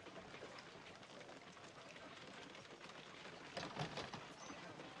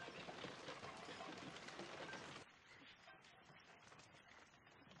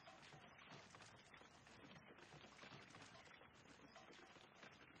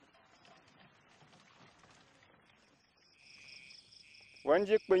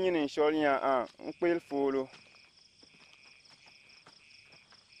Wanji kpenyin in shol nya a nkpel fulu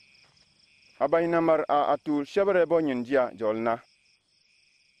abayna mar a atul shebre bo nyin dia jolna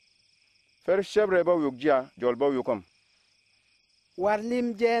fer shebre bo yugja jol bo yukom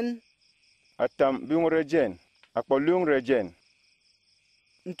Warlim jen atam biungre jen akpolung rejen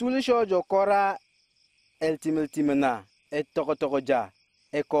ntuli shojo kora eltimiltimina etokotokoja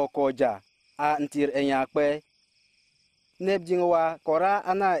ekokoja a ntir enyakpe nebjingwa kora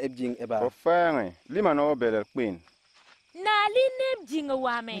ana ebjing eba ofenge lima no belel queen na li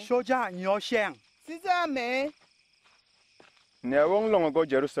nebjingwa me soja nyo sheng Sisa me ne wong long go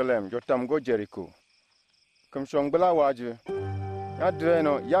Jerusalem jotam go Jericho kum shong bla waju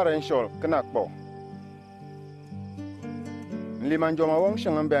adreno yaren shol knakpo liman joma wong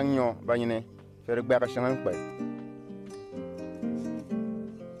shangan bang nyo banyine fer gbaka shangan kwe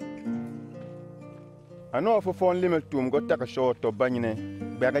ano fo fon limel tum go taka show to banyine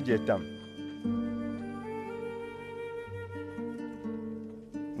gbaka jetam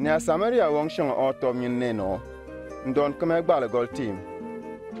ne a Samaria wong shang o to nyin neno ndon kame gbala gol team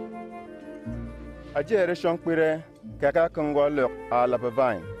ajere shong pire kaka kongo lok ala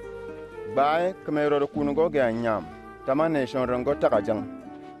bavine bae kame ro kunu go ga nyam tamane shon rongo taka jang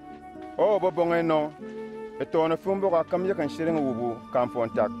o bo bonge no etono fumbo ka kam yakan shirin wubu kam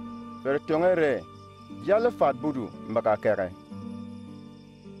fontak fer tongere yalla fat budu mbaka kere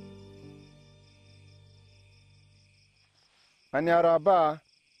ani araba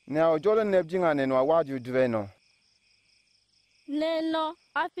ne o jolo nebjinga ne no waju dveno neno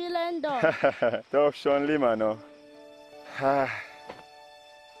afilendo to shon lima no ha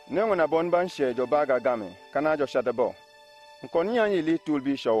ne ngona bon ban she jo baga game kana jo shadabo nkoni anyi li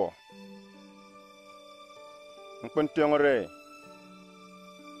tulbi showo nkon tongore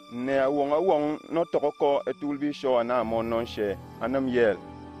ne awong no tokoko etulbi show na mon non she anam yel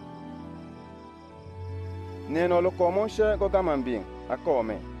ne no lo komo she go gamambing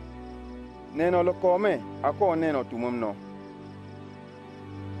akome ne no lo kome ako ne no tumum no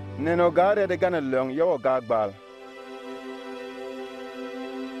ne no gare de ganal long yo gagbal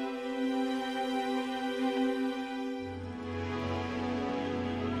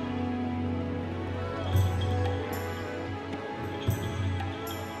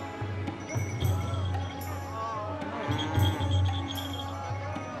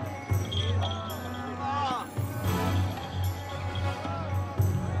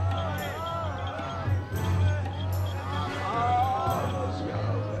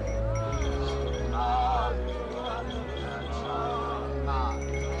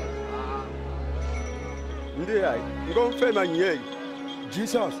Ngon fe ma nye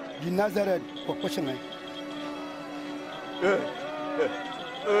Jesus di Nazareth ko kwashinga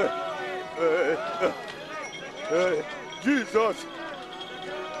Jesus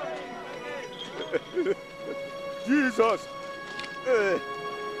Jesus.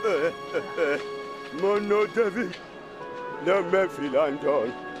 Mono David. Le me filandol.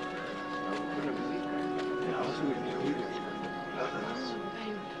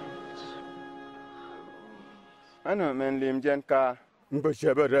 Ano men lim jen ka.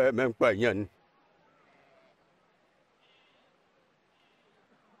 Mbesebere men kwanyen.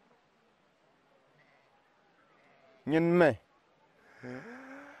 Nyin me.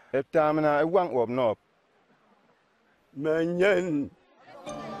 Eptamna e wang wob nop. Menyen.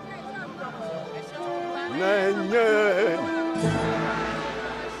 Menyen.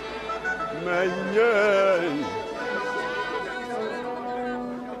 Menyen.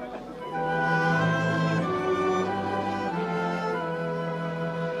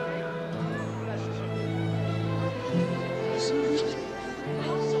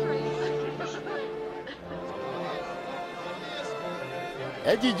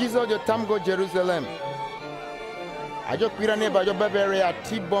 Eji Jesus jo tamgo Jerusalem. Ajo pirane ba jo bebere a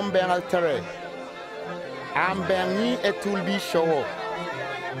ti bombe altere. Ambengi etulbi show.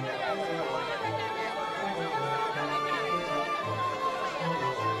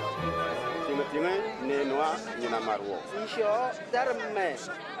 Tinga ne noa nyina marwo. Isho darme.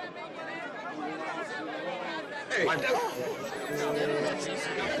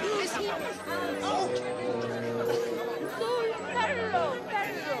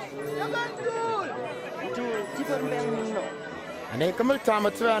 Ane kamel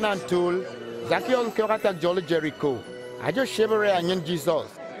tamatwa nan tool. Zakion kyorata jolly Jericho. Ajo shebere anyen Jesus.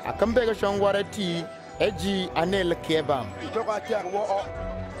 Akambega shongware ti eji anel kebam.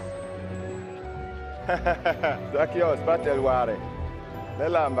 Zakios batel ware.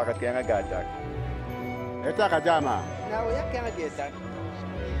 Lela mbaka kenga gajak. Eta kajama. Na oya kenga getak.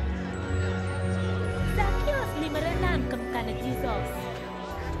 Zakios limerenan kemkana Jesus.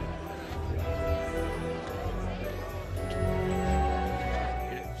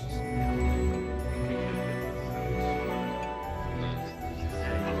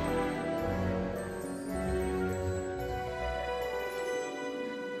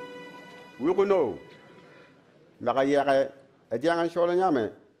 Wukuno. Laka yere ediangan shola nyame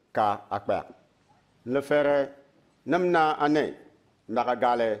ka akpa. Le fere namna ane laka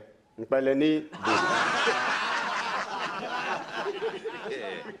gale npeleni bu.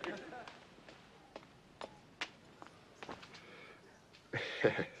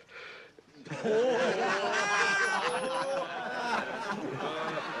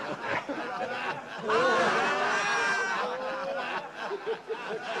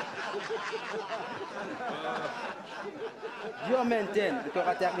 Yo menten ko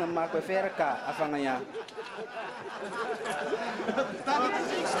katak ng makweferka afangaya.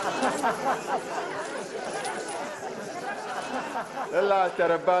 Lela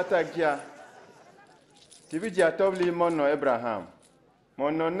terabata gya. Tibija tobli monno Abraham.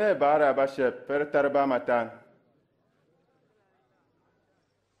 Monno ne bara bashe per terba matan.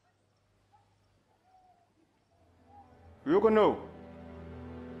 Yukono.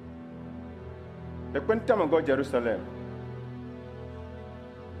 Ekwentama go Jerusalem.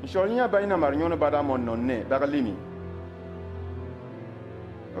 Inshallah bayina marnyono bada monno ne bagalimi.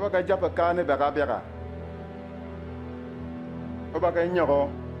 Oba japa kane baga bega. Oba ka nyago.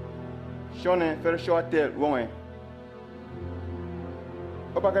 Shone fer shotel wonwe.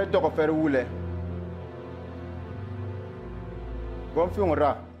 Oba ka dogo fer wule. Gon fi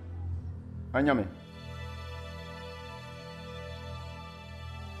onra. Anyame.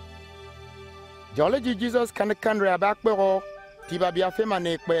 Jolly Jesus kan abakpero. Tiba bia fema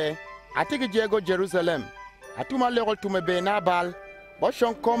nekpe. Atigi jego Jerusalem. Atuma legol tume be nabal.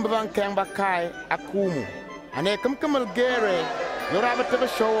 Boshon kombe van kemba kai akumu. Ane kamel gere. Yoraba tebe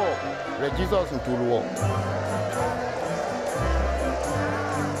show. Re Jesus ntuluo.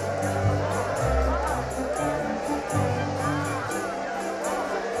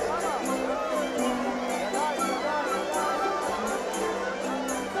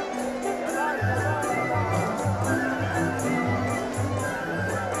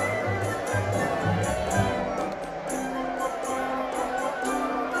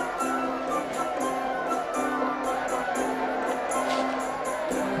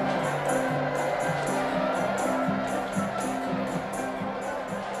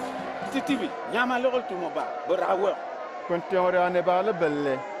 Titibi, nyama logol tumoba, berawo. Kuntiore ane bala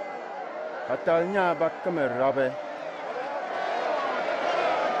belle. Atal nya bakkamer rabe.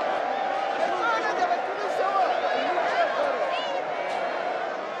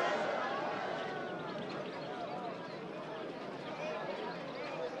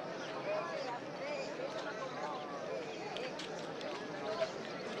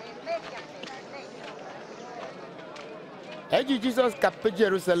 Eji Jesus kape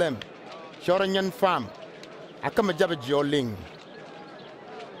Jerusalem. Shora nyan fam. Akama jabe joling.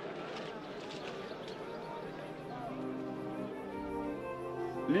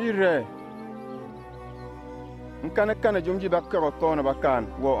 Lire. Nkana jumji bakka ko na bakan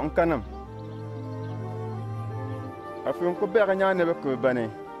wo nkanam. Afun ko bega nyane be ko bane.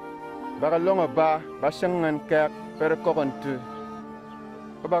 Baga longa ba shangan kak per ko kontu.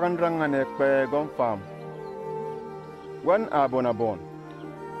 Ko bagan rangane pe gon fam. Wan abon.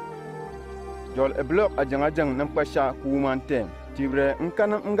 Jol e blok ajang nam pasha kuman tem. Tibre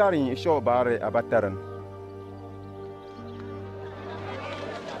nkanam ngari sho bare abataran.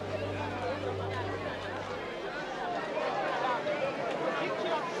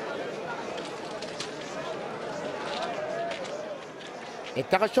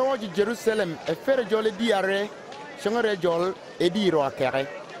 Akajo di Jerusalem e fere jole diare shongare jol e diro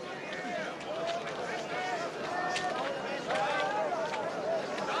akere.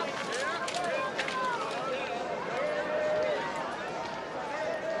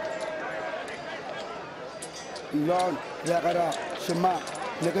 Lon, Yagara, Shema,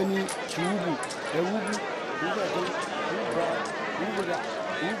 Negani, Chubu, Ewubu, Ubajan, Uba, Ubada,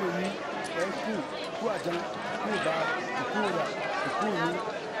 Ubani, Elku, Kuajan, Kuba, Kura, Kuni,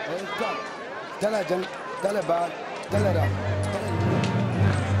 Elka, Talajan, Talaba, Talara.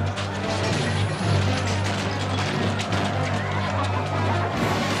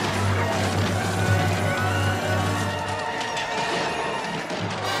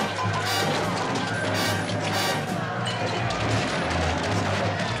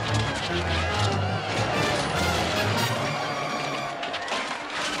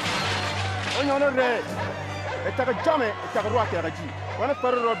 Onyono re. Etaka jame, etaka ruake raji. Wana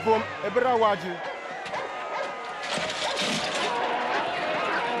paru rod bom, ebra waju.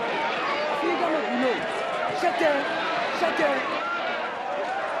 Figa me bulo. Chacun.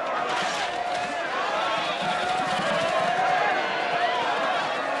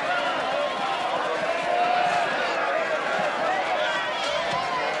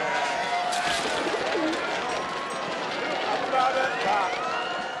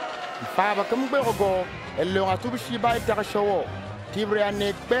 Faba kum go ello atubi shiba itaka showo. Tibre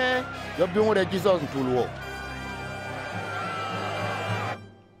ane pe yo biungure Jesus ntulwo.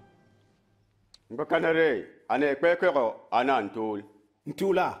 Mbakanare ane pe ko ana ntul.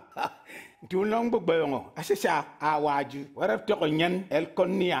 Ntula. Ntul nong bugbayongo. Asisa awaju. Warap to nyen el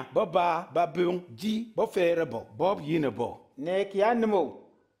konnia. Baba babung ji bo fere bo. Bob yine bo. Ne kianmo.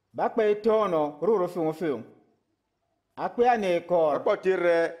 Bakpe tono ruro fiung. Akwe ane kor. Ko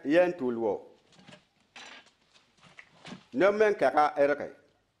tire yen tulwo. Ne men kaka erke.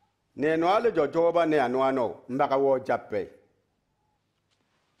 Ne no ale jojoba ne anwano mbaka wo jappe.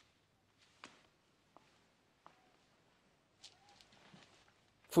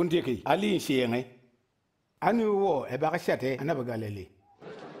 Fundiki ali shiyenge. Anu wo ebaka shate anabagalele.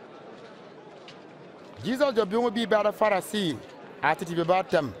 Jesus jo biungu bi bara farasi atiti be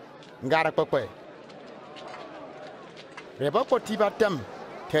batam ngara kwekwe. Reba ko tibatam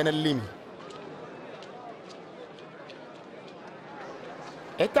tenel limi.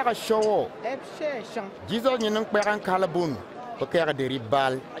 Etaka showo. Jesus ni nang peran kalabun. Pekera deri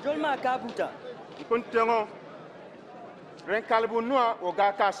bal. Ajol ma kabuta. Ikon tengo. Ren kalabun noa o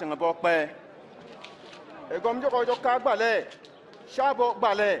ga ka senga bo pe. E gom jo ka gbale. Shabo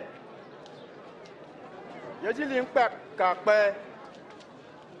gbale. Yeji lim pek ka pe.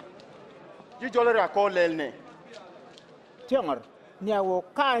 Ji jolera ko lelne. Tiangor, nia wo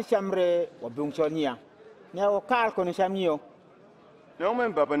kan shamre wa bungchonia. Nia wo kal kono shamio. Nong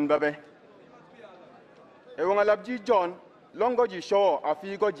men babe. E wonga labji John longo ji show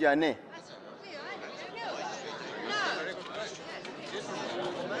afi go ji ane.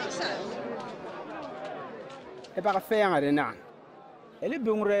 E baka feyanga de nan. Ele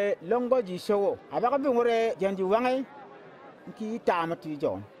bungre longo ji show. Abaka bungre janji wangai. Ki tamati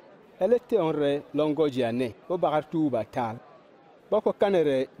John. Ele teonre longo ji ane. Bo baka tuba tal. Boko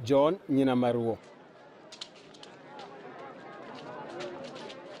kanere John nyina marwo.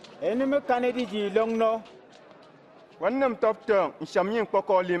 Enime kanedi ji longno. Wannam top tong nshamyin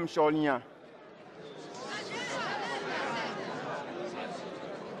poko lim sholia.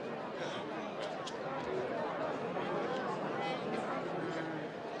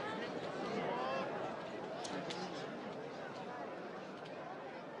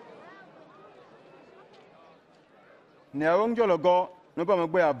 Ne awong jologo no ba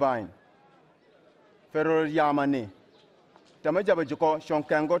magbe abain. Ferro yamane. Tama jaba jiko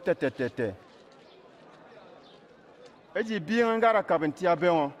shonkango tete. Eji biyen ngara kabinti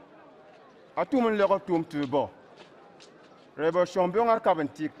abewo. Atum lego tum tubo. rebo shombion arkaben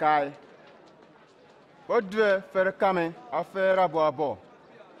ti kai bo dwe fer kame afera bo abo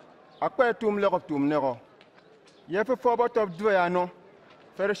akpe tum lego tum nego yefe fobo top dwe ano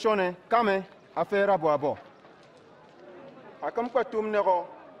fer shone kame afera bo abo akam kwa tum nego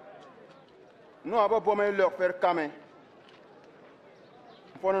no abo bo me lok fer kame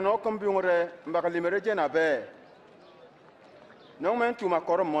fono no kom biungre mbakalimere jena be no men tuma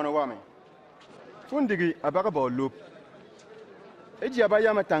korom mono wame fundigi abaga bo lup eji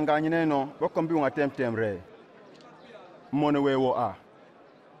abaya matanga nyine no bo kom biunga temtemre mono wewo a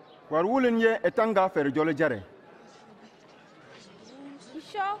war wulin ye etanga fer jole jare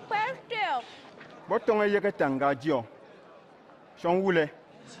Isho kwerteo. bo tonga yeke tanga jio shon wule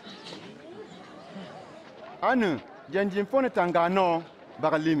anu jenjin fone tanga no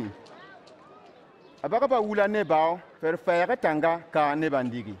bagalimi abaga ba wula ne bao fer fayga tanga ka ne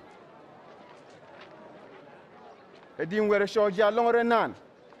bandigi edin were shoja longre nan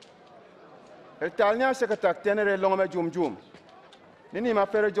el talnya sekatak tenere longme jum nini ma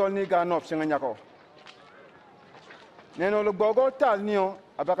fer jol ni ga nop singa nyako neno lo gogo talnio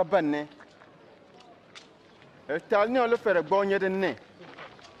abaga banne el talnio lo fer gonye den ne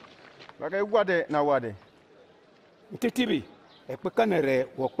baga wade na wade Titibi, e pekanere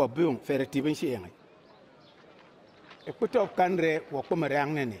wo ko biung fer tibin sienga. E putop kanre wo ko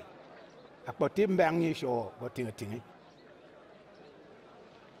merang nene. Akpo timbang ni sho wo tinga.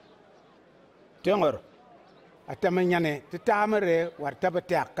 Tengor. Atamanyane titamere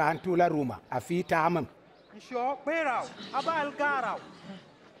wartabata kan tula ruma afi tamam. Sho perao abal garao.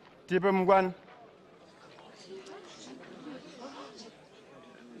 Tibem wan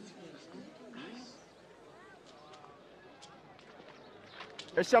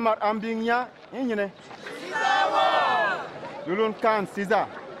Eshamar ambinya nyine Lulun kan siza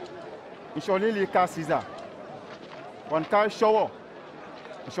Insholili ka siza Wan ka showo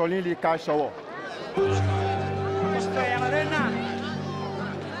Insholili ka showo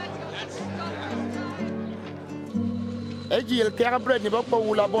Eji el kera bread ni bokpo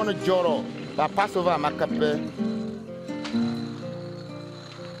wula bono joro ba Passover makape.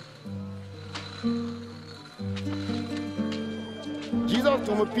 Jesus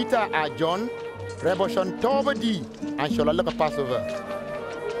to Peter a John, Reboshon Tobadi, and shall look a Passover.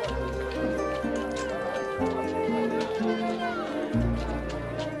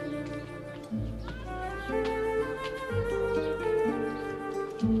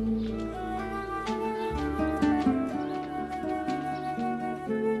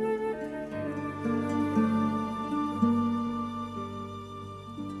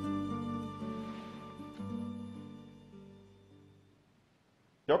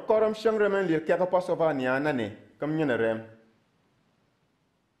 Yokoram shangremen li kya Passover ni anane kam nyene rem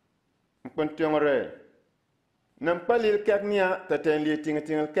Mpontongre Nam palil kyak niya taten li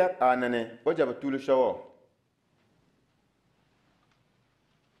tingal kyak anane o jaba tulu shawo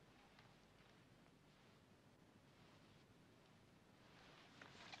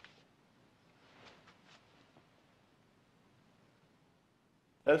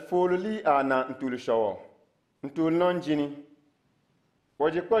El fulu li ana ntulu shawo ntul non jini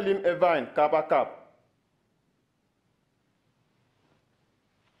Waji kwalim evine kapa kap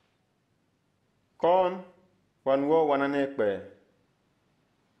Kon wan wo wanane kpe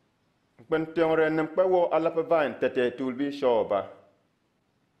Kpen tiongre nem kpe wo alapa vine tete tulbi shoba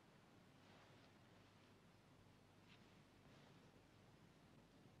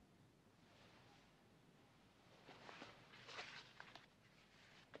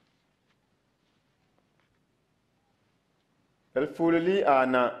El fulili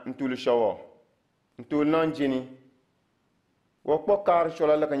ana ntul shawo ntul non jini wo kpokar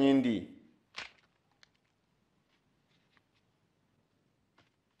shola la kanyindi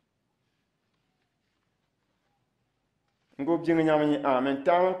Ngob jingi nyamni amen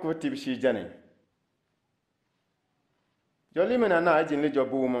taman ko tibshi jane Joli mena na ajin li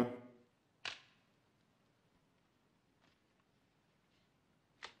jobumum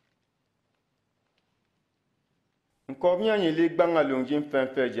Nkob nyanyi li gbanga lungjin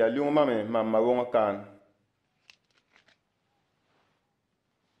fenfeja lung mame mamma wonga kan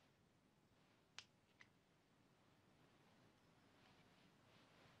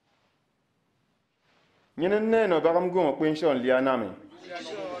Nyenen neno bagam gongo kwinshon lianami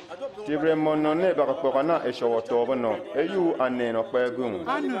Tibre monno ne baga pokana e showo tobo no eyu aneno kwe gung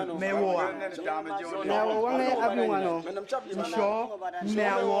Anu mewoa. Mewo wange abunga no. Sho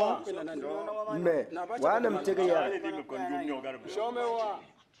mewo. Me wanam tege ya Sho mewoa.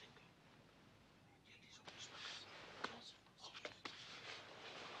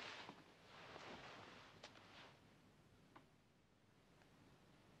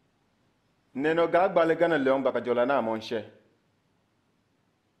 Neno ga gbale gana leong baka jolana monshe.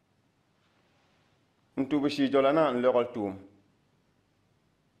 Ntubushi jolana nlogol tum.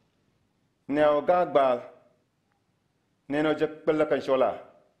 Neo ga gbal. Neno jek pella kan shola.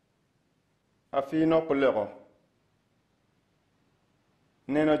 Afi no pelego.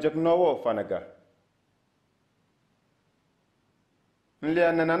 Neno jek nowo fanaga.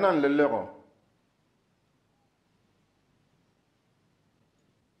 Nlia nananan lelego.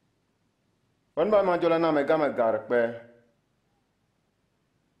 Onba ma jolana me gama garpe.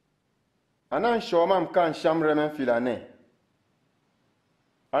 Anan shomam kan shamre men filane.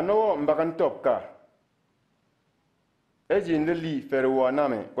 Anowo mbakan topka. Eji nlili ferwa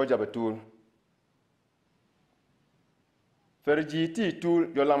name ko jabetul. Ferjiti tul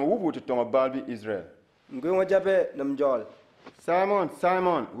yolam wubu to balbi Israel. Ngungo jabe namjol. Simon,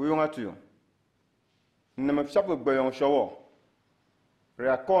 Simon, wuyunga tu. Nam shabu gbayong showo.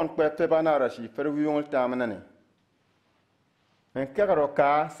 Reakon kwe tebana rashi fer wuyung tamanane. En kagaro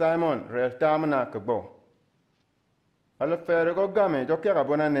ka Simon re tamana kbo. Ala fer go game do kaga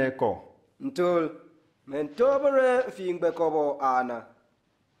bonane ko. Ntul men tobere fingbe kobo ana.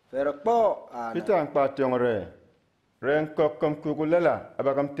 Fer kpo ana. Pitang pa tiongre. Ren kokkom kugulela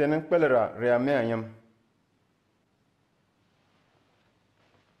abagam tenen pelera re ameanyam.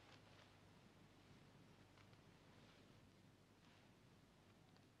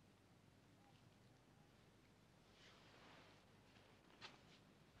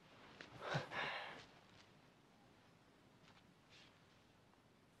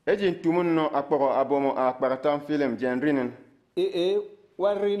 Ejin tumun no akporo abomo akparatam film jenrinin.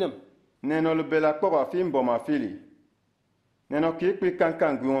 Warrinam. Neno lubela akporo film boma fili. Neno kikpi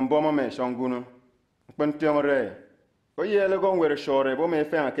kankan guon boma me shongunu. Kpentiongre. O yele gon were shore bo me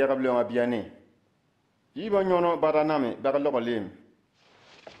fe an kerable on abiane. Yibo nyono baraname bagalogo lim.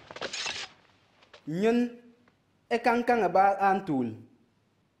 Nyen e kankan ba antul.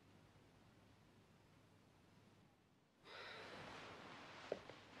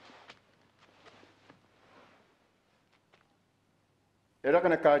 Era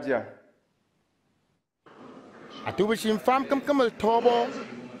kana kajia. Atubu shim fam kamel tobo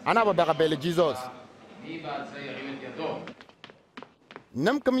anaba baga bele Jesus.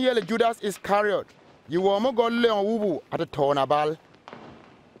 Nam kam yele Judas Iscariot. You wamo go leon wubu at a tona bal.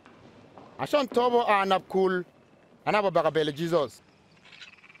 Ashon tobo anab cool anaba baga bele Jesus.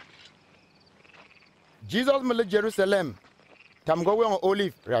 Jesus mele Jerusalem. Tam go on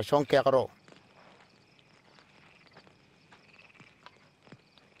olive rashon kero.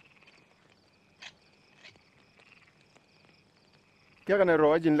 Kaya na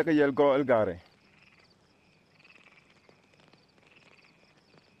ro ajin laka yel go elgare.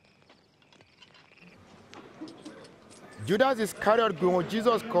 Judas Iscariot gungo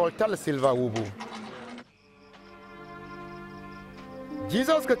Jesus called Tal Silva Wubu.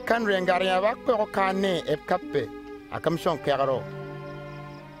 Jesus ke kan rengare ya wak ko kane ep kappe akam shon kero.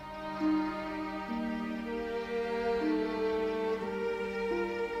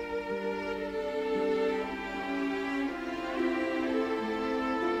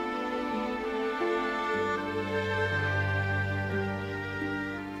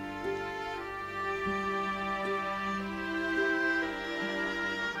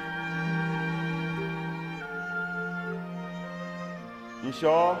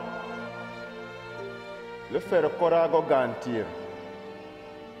 Isho le fer kora go gantir.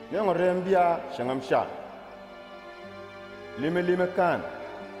 Yang rembia shangam sha. Lime kan.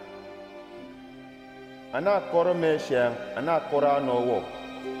 Ana koro me shang, ana kora no wo.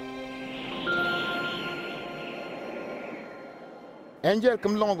 Angel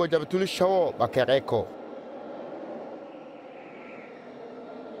kam longo go jabatul shawo bakereko.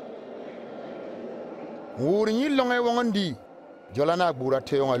 Wuri ni longo wongondi. Jolana bura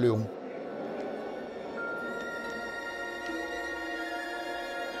teong alung.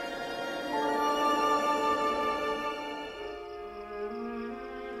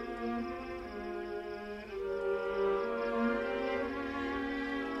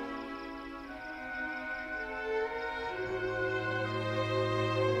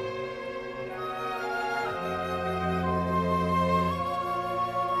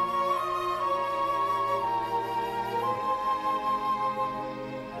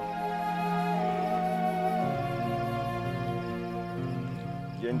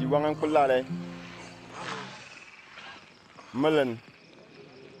 Yendi wangan kulale. Melen.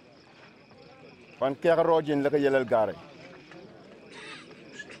 Pan kera rojin laka yelal gare.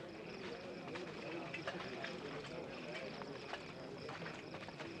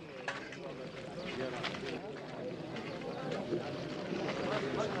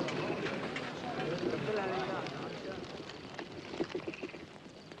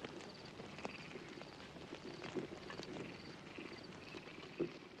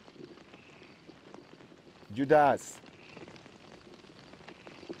 Judas.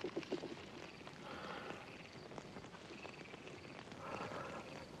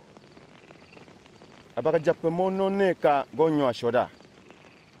 Abaka jappe mono ne ka gonyo ashoda.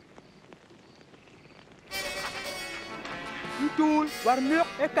 Ntul war muk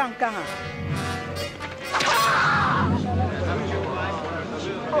e kankanga.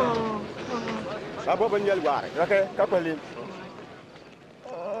 Abo banjal war. Rake kapalin.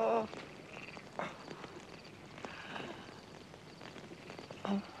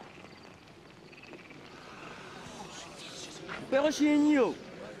 Peroshinyo.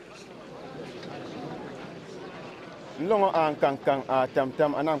 Longo an kankang a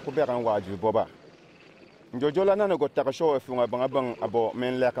tam anan ko beran waju boba. Njojola nana go taka show funga banga bang abo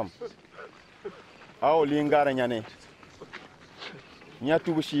men lekam. Aw lingara nyane. Nya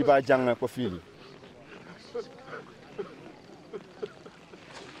tubu shi ba janga ko fili.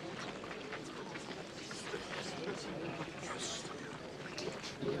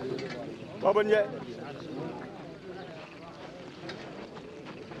 Babanye.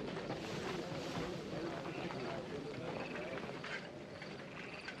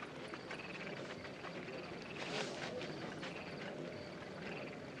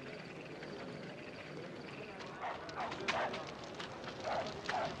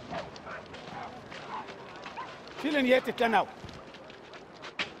 Filen yeti tanaw.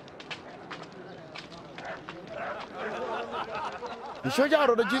 Ishoja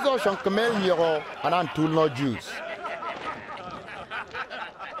ro de Jesus shon kamel yego anan tul no juice.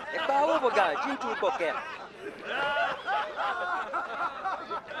 E bawo boga jintu boker.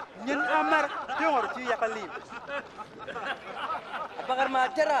 Nyen amar dongor ci yakalim. Abakar ma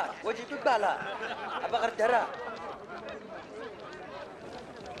tera waji bala. Abakar tera.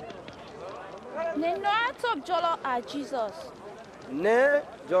 Ne no atop jolo a Jesus. Ne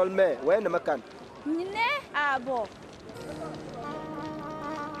jolme we na makan. Ne abo.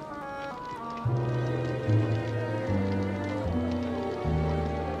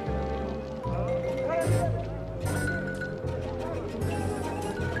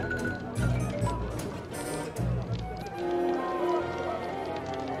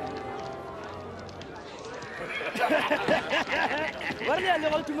 Warnya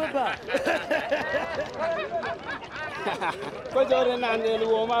lewal cuma ba. Ko jore na ne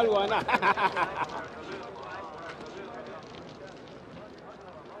lu ma lu na.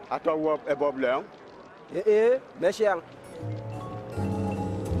 Ato wo e bob leong. Mesiang.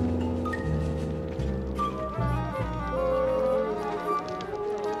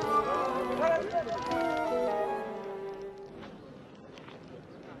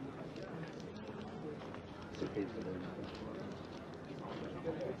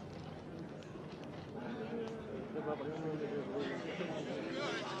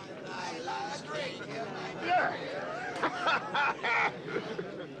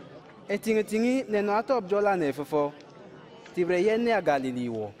 Etingi ne no atop jola ne fofo. Tibre yenne a Galili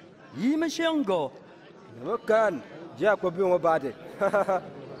wo. Yi meshengo. Makan. Ja ko bi mo bade.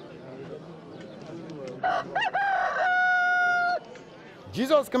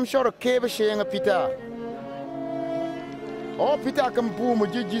 Jesus kam shoro kebe shenga Peter. O Peter kam bu mo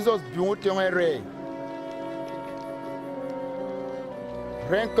Jesus bi wote ngere.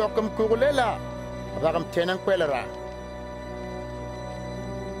 Ren ko kam kugulela. Abagam tenang kwelera.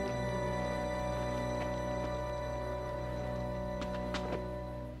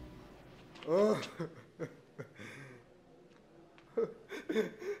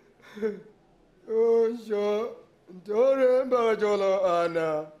 Osho, Dore Bagajolo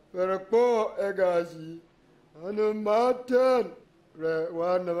Anna, Verako Egashi, Anu Martin, Re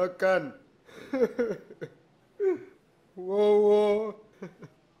Wanamakan. Whoa,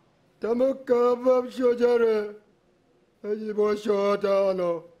 Tamaka Bob Shojare, Ajibo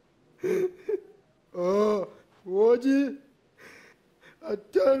Shotano. Oh, Woji,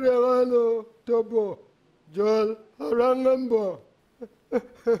 Atarevalo, Tobo, Joel, Harangambo.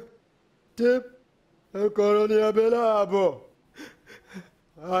 Tip, a colonia bella abo.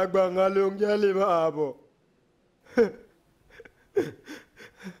 Agbangalung Jalima abo.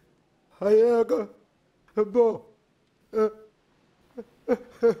 Hayaka, a bo.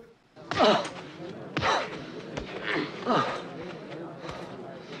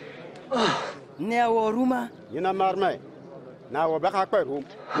 Neawo Ruma. Yina marme. Na wo baka kwa rum.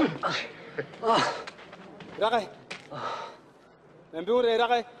 Rake. Mbure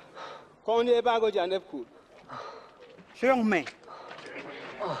rake. Kon ye ba go janep ku. Shong me.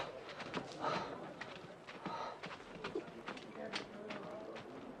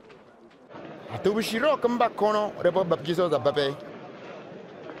 Atu shiro kamba kono rebo bab Jesus ababe.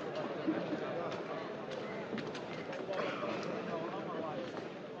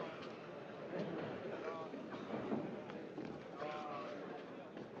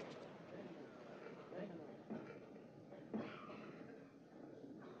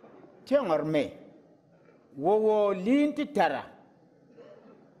 tengor me wo lin ti tara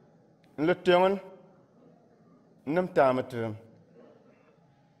le tengon nam tamatum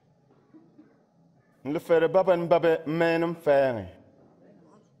le fere baban babe menum fere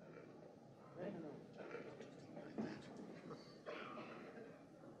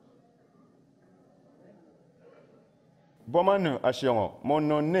bomanu ashiongo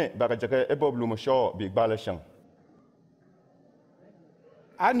mononne bagajake eboblu mo sho bi balashang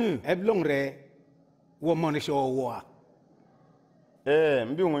anu eblongre wo monisho wo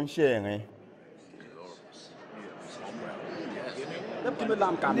mbi ngun shenge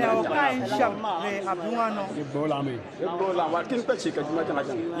ne o ka in sham ne abuano bola wa tin pe chika juma janga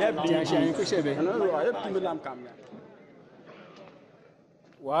janga ya bi shan ko shebe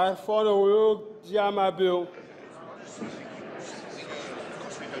wa foro wo jama bill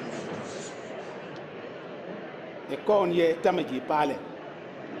e kon ye tamagi pale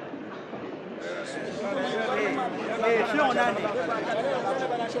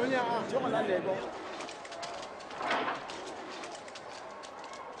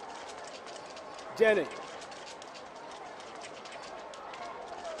Jenny.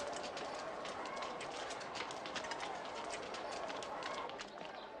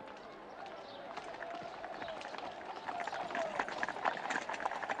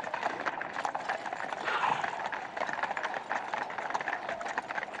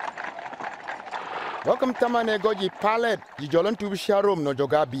 Welcome tamane goji palet ji jolon tu sharom no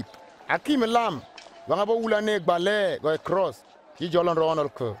joga bip. Akim lam wanga bo ulane gbale go cross ji jolon ronol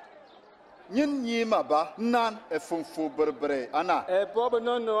ko. Nyin yima ba nan e funfu berbre ana. E bobo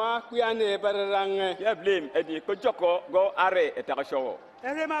no no a kuyane bararang. Ya blame edi ko joko go are etakasho.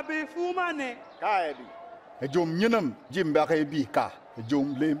 Ere ma be fumane. Kaedi. E jom nyinam jimba ke bi ka. E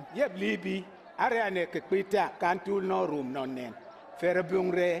jom blem. ye blibi are ane ke kwita kantul no room no nen fere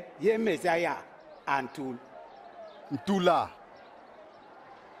bungre ye mesaya antul Ntula.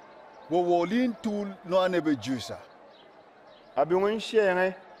 Wo wolin tul no anebe jusa. abi ngun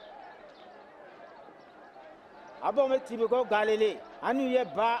shenge abo me tibi go galile anu ye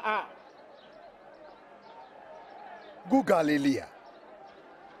ba a Go Galilea.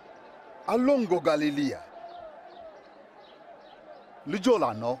 Alongo Galilea.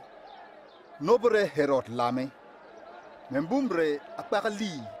 Lujola no. Nobre Herod Lame. Membumbre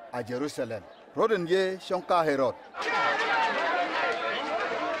apakali a Jerusalem. Roden ye shonka Herod.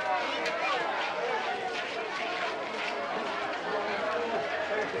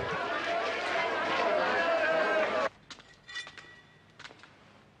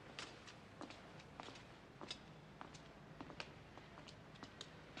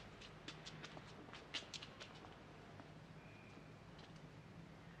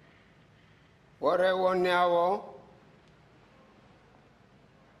 Wore wonyawo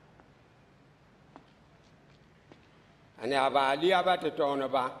ani abali abate tono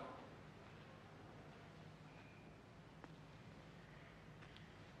ba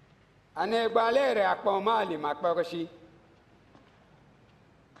ane gbalere akpomali makpokoshi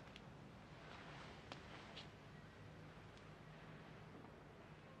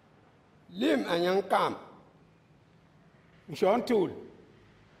lim anyankam shontul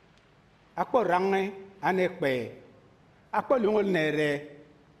akpo rangne ane kpe akpo lungol nere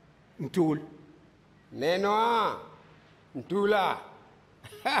ntul nenoa ntula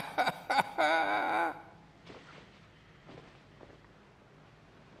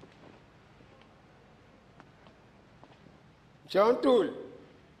Chantul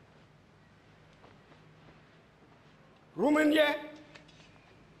Rumen ye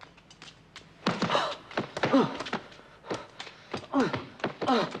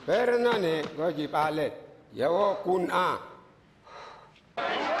Pernane goji palet yawo kun a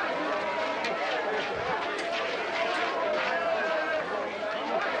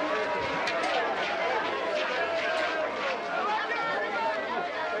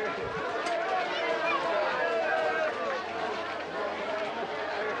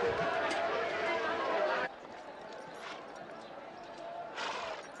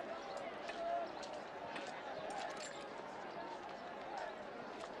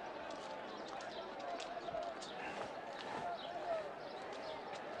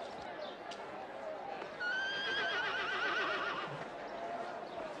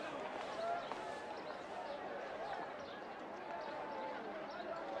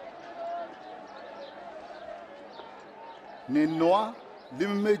Ni noa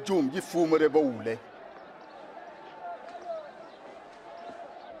limme jom ji fumere ba wule.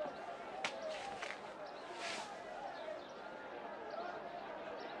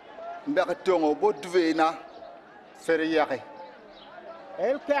 Mbaka tongo bo dvena fere yake.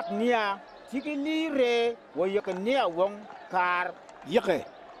 el kak nia tiki li re wo yek nia wong kar yeke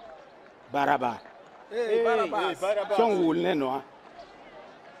baraba Barabas. song wul ne no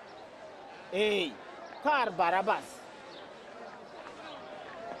kar barabas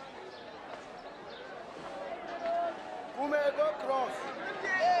Kumego cross.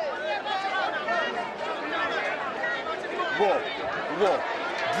 Wo,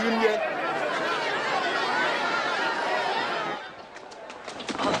 Junior.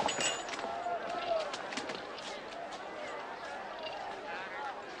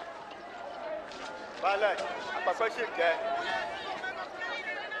 Balai, apa kau sih ke?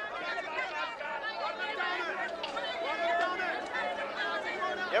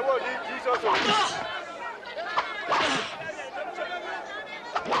 Ya, wo di Jesus.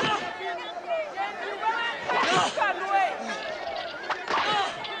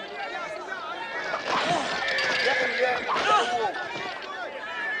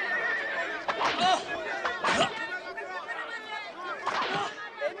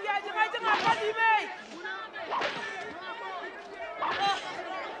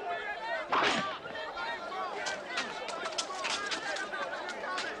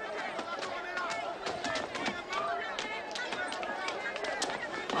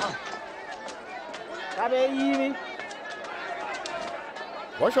 Tabe yimi.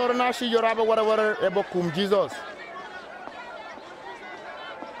 Washoro na shi yoraba wara ebo kum Jesus.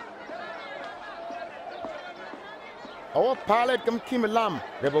 Awa palet kam kim lam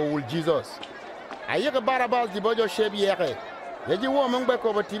rebo wul Jesus. Ayeke Barabas di bojo shebi yeke. Yeji wo mengbe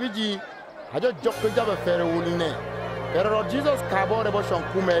ko ba tibiji ajo jokko jabe fere wul ne. Pero Jesus kabo rebo shon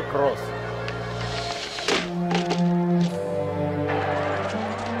kume cross.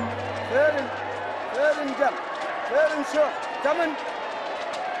 Verin şu. Tamın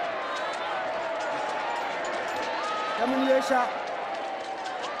yaşa.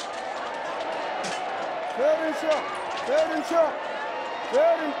 Verin şu.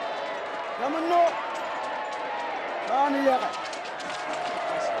 Verin. Tamın no. Tani yaga.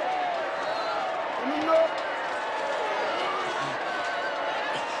 Tamın no.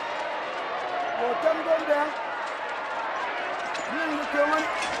 Botam gonda. Yin tamın.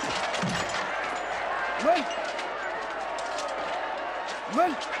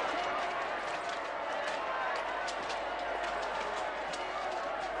 Mel.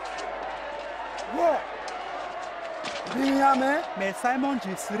 Wo. Binyame. Mais Simon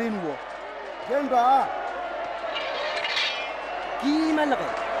Jisrin wo. Jenga. Ki malaka.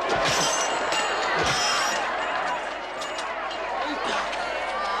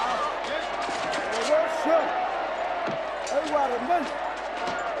 Sure. Ay war mel.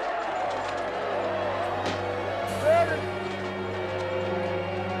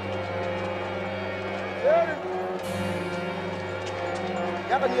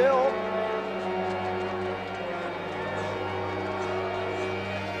 Yakan yeo.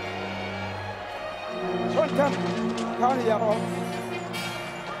 Sontam. Kani yao.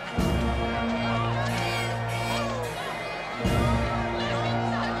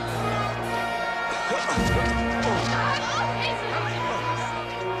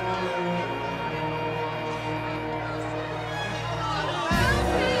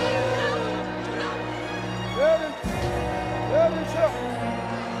 Verin şu.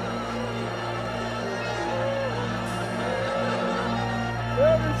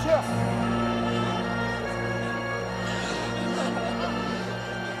 Verin şu.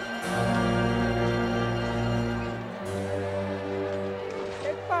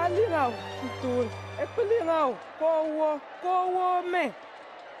 Ekpalingaw, tutul. Ekpalingaw, kowo me.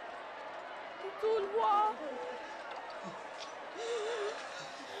 Tutul wo.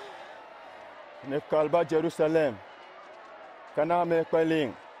 Ne kalba Jerusalem. Kana me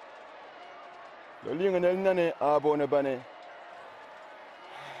kwaling. Loling ne nane abo ne bane.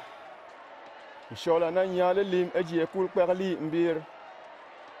 Inshallah na nyale lim eji ekul kperli mbir.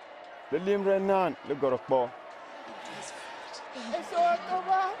 Le lim renan le gorokbo. Eso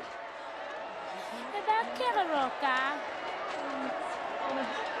toba. Eba kere roka.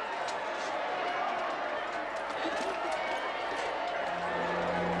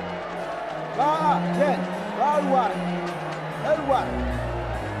 Jen. War. Elwar.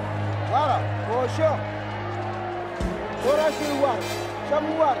 Wara. Koşo. Koraşil var.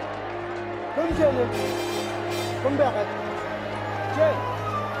 Şam var. Kumçeli. Kumbekat. Jen.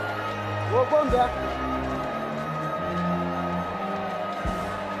 Wo kombe.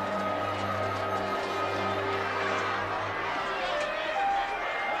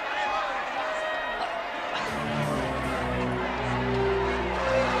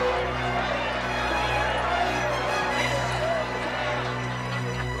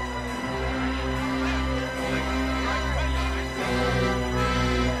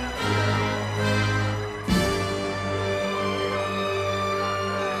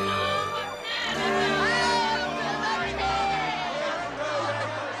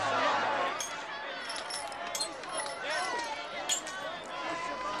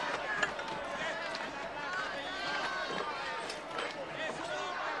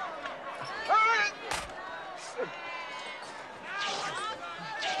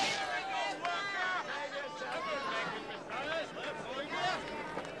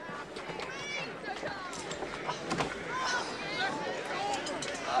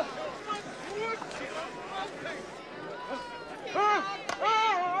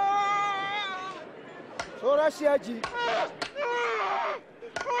 Sora siaji.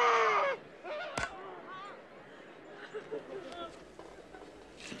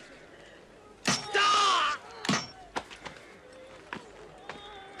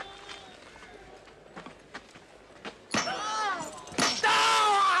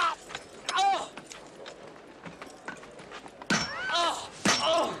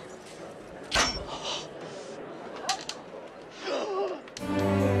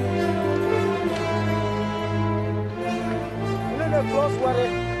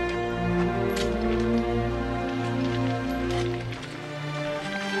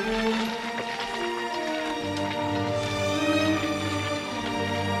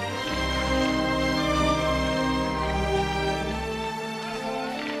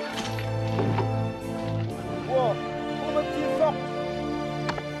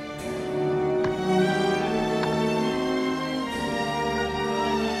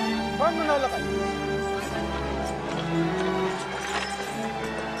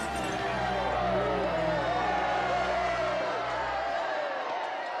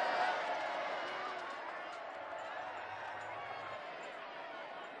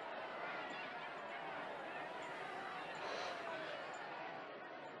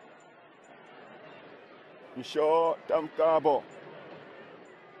 Nshaw tam kabo.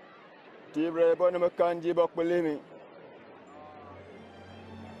 Tibre bon me kanji bok belimi.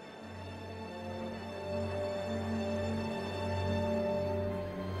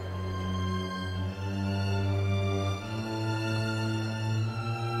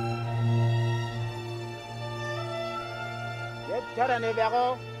 Yep, tara ne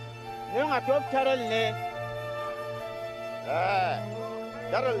bego. Ne nga top taral ne.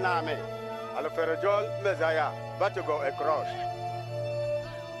 Daral name. Al ferjol mezaya. Batugo across.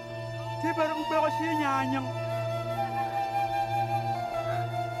 Tiber ubero si nyanyang.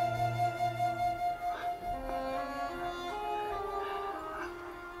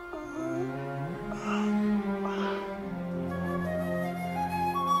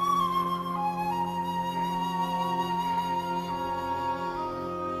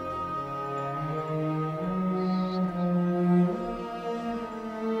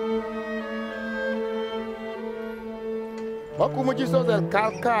 Bakumu Jesus el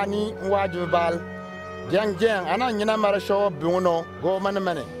kalkani waju bal. Jeng ana nyina mara show bunno go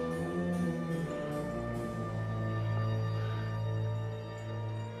mane.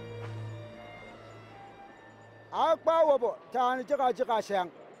 Akpa wobo tan jika sang.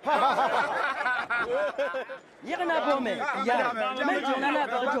 Yana bome, ya. Mejo na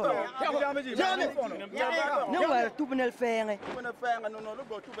bajo. No war tubnel fenge. Tubnel fenge no lo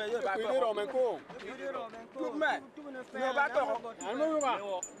go tube ye ba ko. Men ko. Tubme. No ba ko. Anu ba.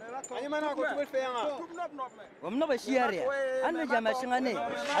 Ani mana ko tubel fenge. Tubnop nop me. Wamno ba shiare. Anu jama shingane.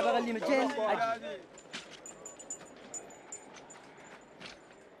 Abaga limjen aji.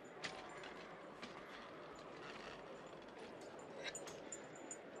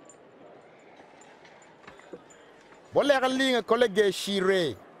 Bolle galinga college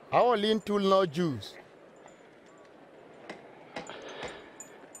shire. Our lean tool no juice.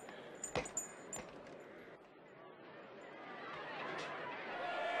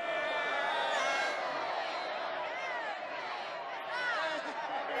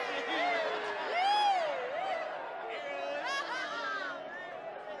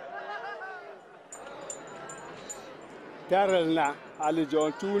 Daryl na Ali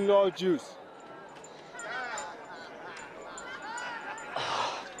John tool no juice.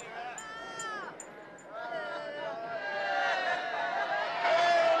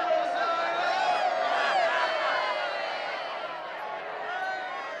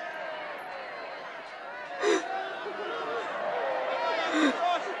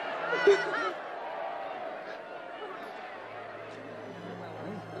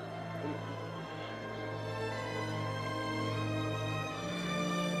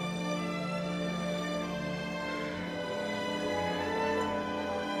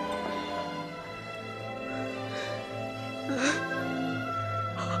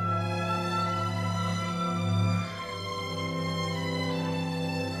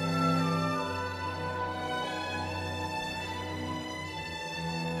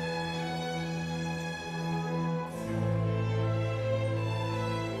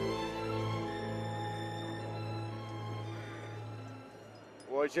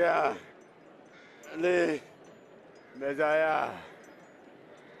 Ocha. Le. Mezaya.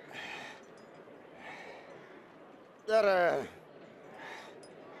 Dara.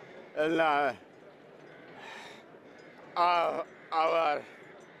 La. Awar.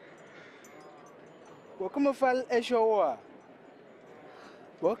 Ko kuma fal e showa.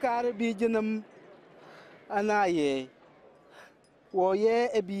 Ko kare bi jinam ana ye wo ye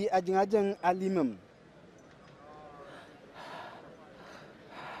ebi ajingajang alimum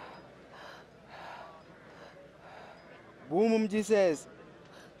bumum Jesus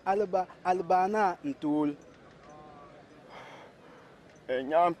albana ntul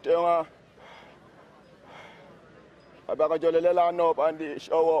nyam tenga abaka jolele la no bandi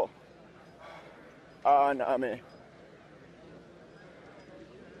showo ame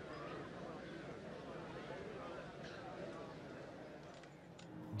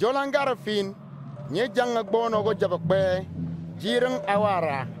Jolangara fin nye janga gbono go jabakbe jirang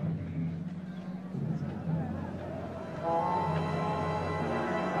awara.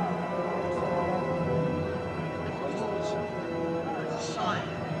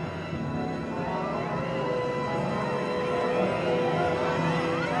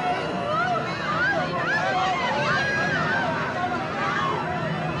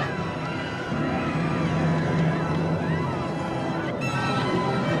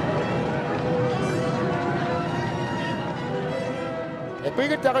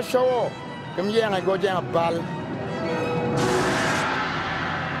 Big attack show, come here and I go down a ball.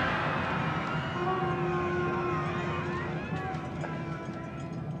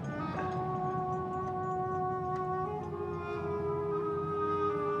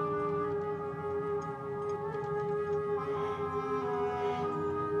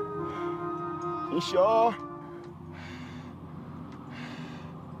 Sure.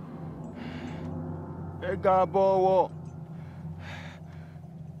 Egabo.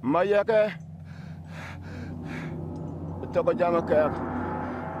 Mayake. Toko jama kaya.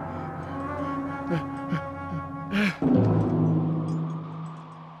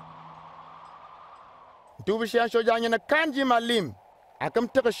 Dubisha shojanya na kanji malim. Akam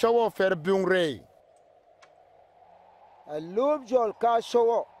take show fer buong ray. A love jol ka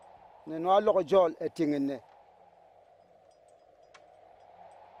show. Ne no alo jol etingene.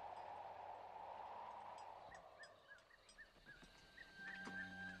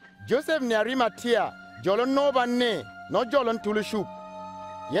 Joseph ne Arimathea, jolon no banne, no jolon tulushup.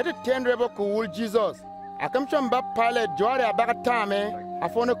 Yet a 10 rebel cool Jesus. Akam chamba pale joare abagatame,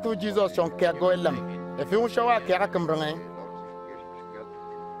 afona ku Jesus on kergoelam. If you show a kerakambrange.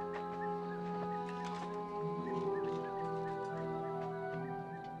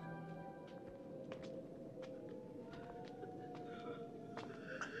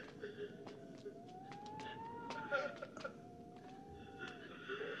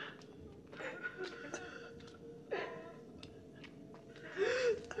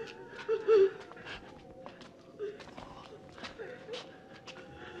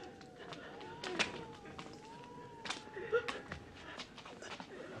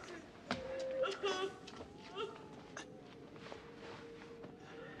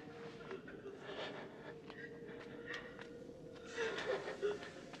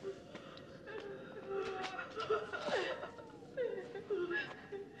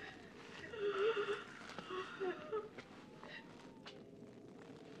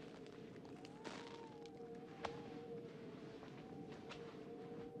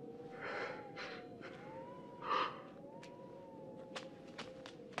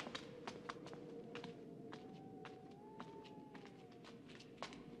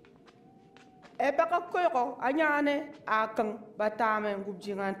 Baka koyko anyane akang batame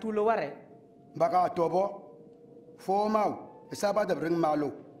ngubjingan tulo ware. Baka tobo fo mau saba da bring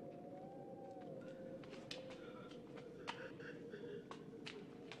malo.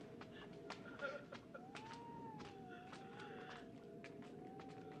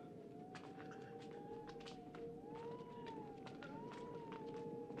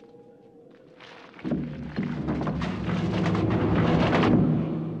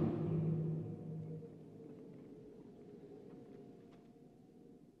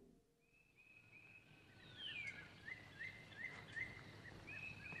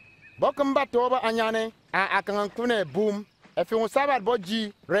 Bokum batoba anyane a akan kune boom efi un sabat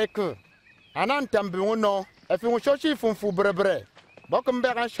boji rek anan tambi uno efi un shoshi funfu brebre bokum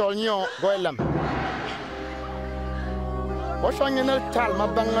beran sholnyo goelam bo shonyenel tal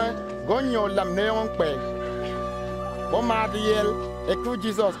mabanga gonyo lam neon pe bo madiel eku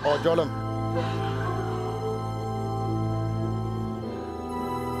Jesus ojolum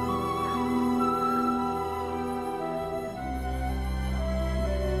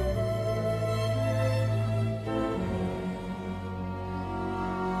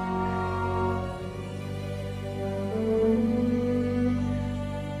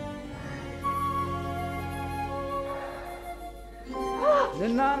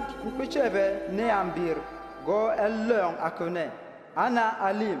Nena kuchebe ne ambir go elong akone ana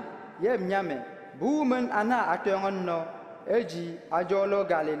alim yem nyame bumen ana atongon no eji ajolo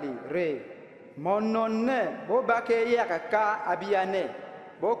Galili re mononne bo bake yakaka abiane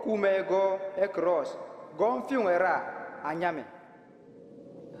bo kumego e cross gonfiungera anyame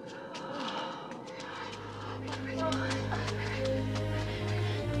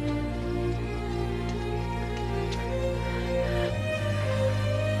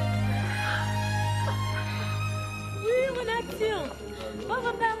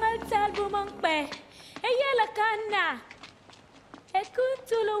Baba bangal talbo mangpe. Eyela kana.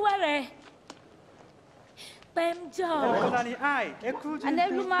 Ekuntulu ware. Pemjo. Nani ai, Ekajuk. Ane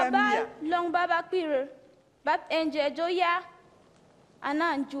lumabal long baba queer. Bab enje joya.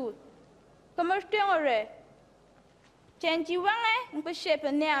 Ananju. Kamertengore. Changi wange mpe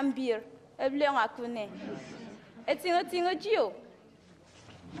shepe ne ambir. Ebleng akune. Etingo tingo jio.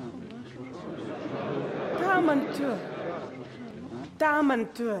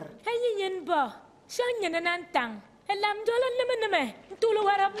 Tamantur. Hey yen bo. Shanya nanantang. Elam dolan neme. Tulu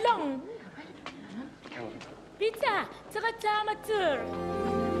warab long. Pita, taka tamatur.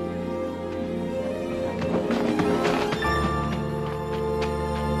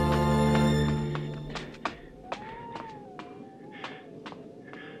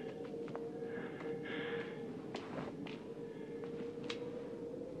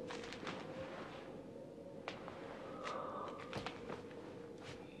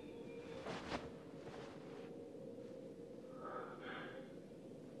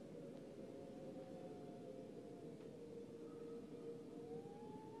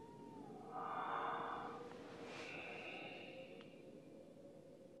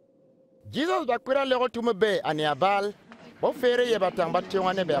 Jesus bakwira lego tume be ani abal bo fere ye batang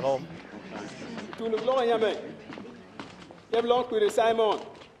bationga ne bero tunu lo nyame ye blon kwire Simon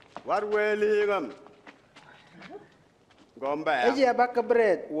war weli gam gomba eji abaka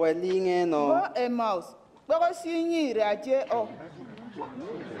bread wali ngeno Bo e mouse. Boko sinyi raje o.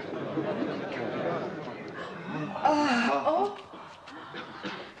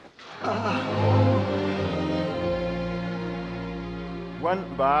 wan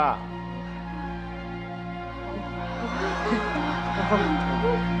ba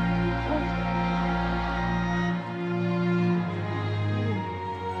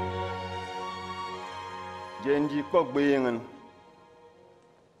Jenji kok bingen.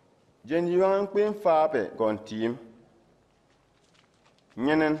 Jenji wangan kwen fape gon team.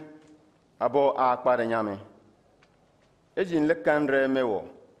 Nyenen abo akpare nyame. Ejin lekan re mewo.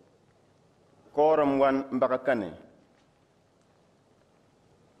 Koram wan mbakakane.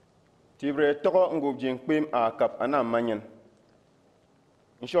 Tibre toko ngub jing kwen akap anam manyen.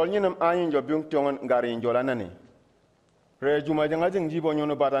 Inshol nyenam ayin jo byung tiongon ngari njolanane. Re juma janga jing jibo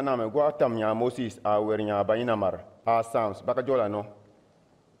nyono bata name gwa tam nya Moses a wer nya bayina mar a Psalms baka jola no.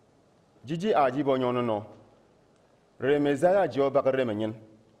 Jiji a jibo nyono no. Re mezaya jo baka re menyen.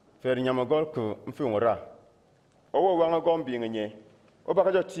 Fer nya magol ku mfiungora. Owo wanga gombi ngenye. O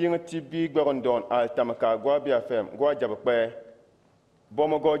baka jo tinga tibi gbagon don al tamaka gwa bia fem gwa jabakpe.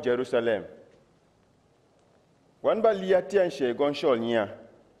 Bomo go Jerusalem. Wan ba liya tian she gon shol nya.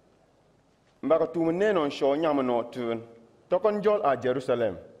 Mbaka tumu nenon sho nyama no tun. Tokon jol a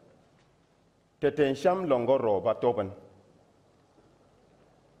Jerusalem. Teten sham longo ro ba topen.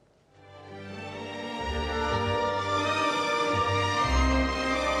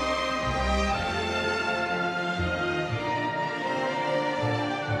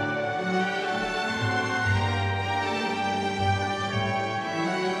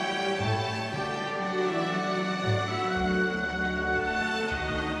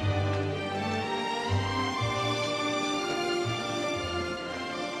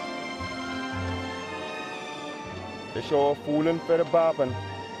 Show foolen per bapen.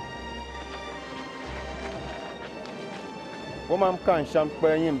 Womam kan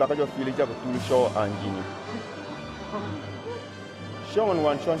champagne baka jo fili jabu tu show angini. Show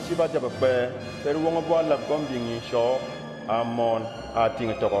wan shon shiba jabu pe per wongo bo la gombingi show amon a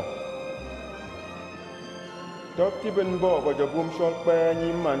ting toko. Tok tiben bo go jo bum shol pe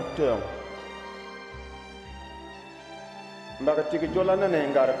ni man tong. Mbaka tigi jolana ne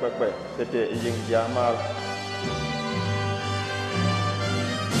ngara pe sete ying jamal.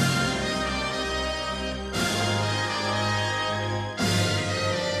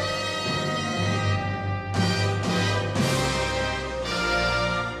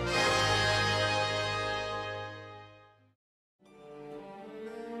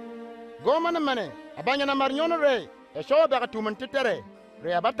 Gomana mane abanya na marnyono re e show baka tumen titere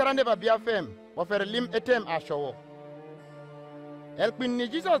re abatarande ba bia fem bo fer lim etem a show el pin ni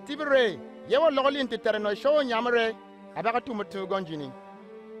Jesus tibre yewo logolin titere no show nyamre abaka tumu tu gonjini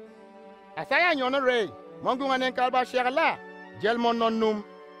asaya nyono re mongunga nen kalba shegla jel mon non num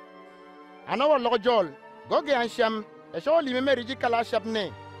ana wo logo jol goge an sham e so limi meri ji kala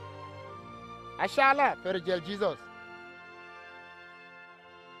shabne ashala fer jel Jesus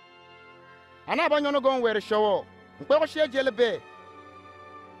ana ba nyono gon wer showo nkwe ko she jel be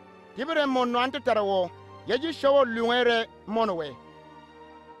tibere mon no ante tarawo yeji showo luwere monwe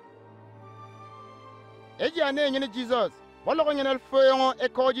eji ane nyine Jesus bolo ko nyene foyo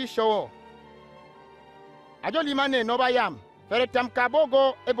ekoji showo ajo limane no bayam fere tam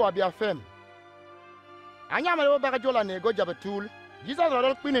kabogo ebo abia fem anya mare ba jola ne go jabatul Jesus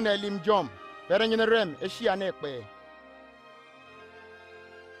rol kwini na lim jom fere nyine rem eshi ane pe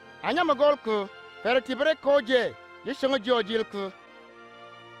anya magol ko fere tibre koje yishongo jojil ko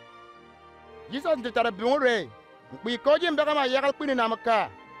Jesus de tara biure nkwi koji mbega ma yagal kwini na maka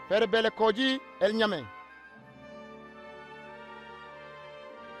fere bele koji el nyame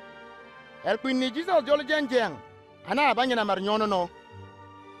el kwini Jesus jol jenjeng ana banya na mar nyono no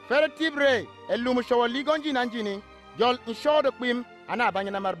fere tibre el lumu show ligonji nanjini jol insho de kwim ana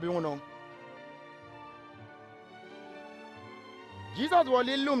banya na mar biuno Jesus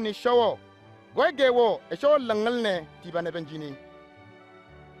wali lum ni show gogewo e show langal ne tibane benjini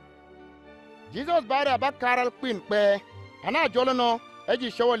Jesus bara bakaral queen pe ana jolono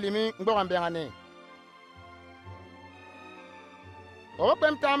eji show limi ngbo mbengane o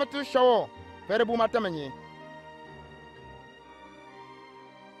pem tamatu show fere bu matamenyi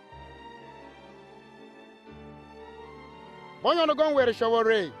bonyono gon were show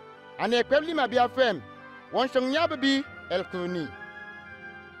re ane pebli ma bia fem won shongnya bi el kuni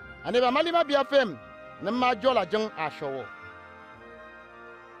ane ba mali ma bia fem nama jola jeng a show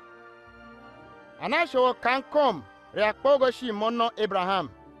ana show kankom reakpogo shi monno Abraham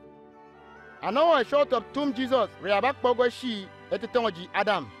ana wa short of tum Jesus reabakpogo shi etetongoji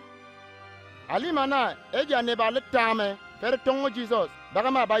Adam ali mana eja ne ba letame fer tongo Jesus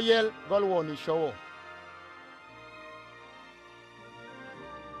bagama bayel golwo ni show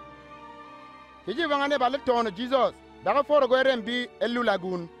kiji bangane ba letono Jesus daga foro go rembi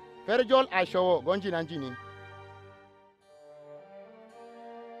elulagun fer jol a show gonji nanjini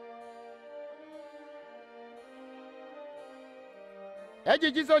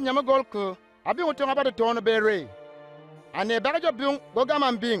eji Jesus nyama golko abi utonga ba de tono bere ane bagajo biung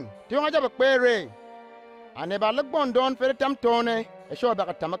gogama mbing tionga jabe kwere ane ba legbon don fer tam tone e sho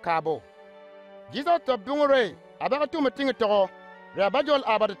baga tam kabo Jesus to bungure abaga tu metingi to re bajol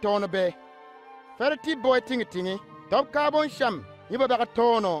abade tono be fer ti boy tingi tingi top kabo sham yiba baga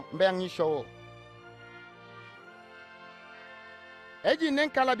tono mbeng ni show eji nen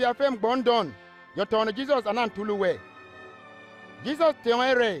kala bia fem gbondon yo tono Jesus anan tuluwe Jesus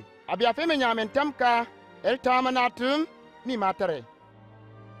teore abia feme nyamen tamka el tamanatum ni matare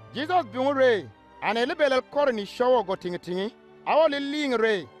Jesus bungure ane lebel korni show go tingi awole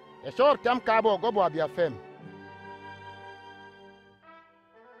lingre e show tamka bo go bo abia fem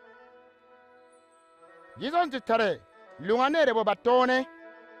Jesus titare lunganere bo batone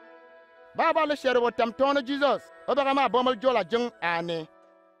baba le shere bo tamtono Jesus obaga ma bomal jola jeng ane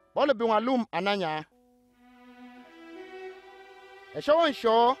bole bungalum ananya e shawon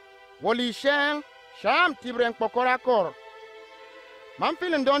show woli shang sham tibren pokora kor man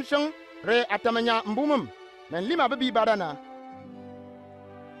filin don shang re atamanya mbumum men lima babi badana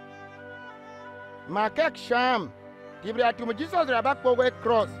ma kek sham tibre atum Jesus rabak pogo e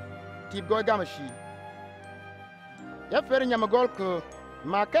cross tib go gamashi ya fer nyama golko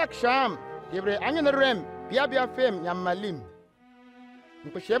ma kek sham tibre anyen rem bia fem nyamalim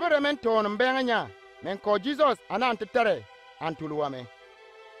mko shebere men ton mbenganya men ko Jesus anan tetere antuluwame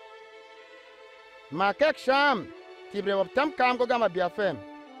ma kek sham tibre woptam kam go gama bia fem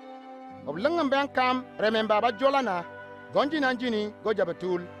oblangam ben kam remember ba jolana gonji nanjini go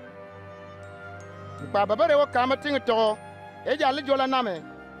jabatul ba babare wo kam ting to e jali jolana me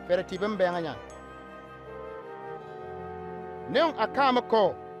fere tibem benganya neon akam ko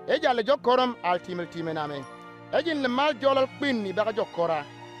e jali jokorom altimel timename ejin le mal jolal queen ni ba jokora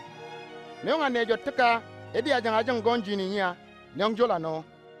neon anejo tika edi ajang gonji ni nya nyong jola no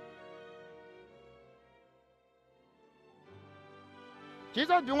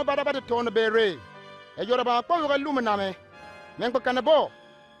Jesus dungo bada tono bere e jora ba ko ga lumna me men ko kanabo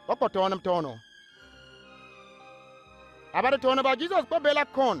ko tono abada tono ba Jesus ko bela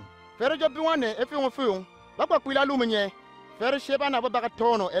kon fere jo biwane e fi won fu ba ko kwila lumnye fere sheba na ba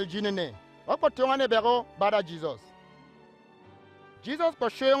tono el jinene ko tongane bego bada Jesus ko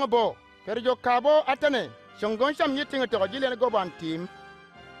sheyong bo fere jo kabo atane shongon sham yitinga to jile go ban tim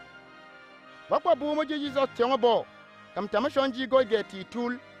bakwa bumo Jesus tiongo bo kam tamashonji go geti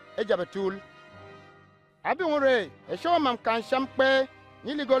tul e jabetul abi re e show mam kan sham kpe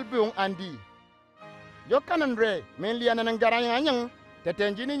ni ligol biung andi yo kanan re men liana nan garanya anyang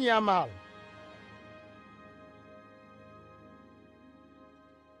tetenjini nyamal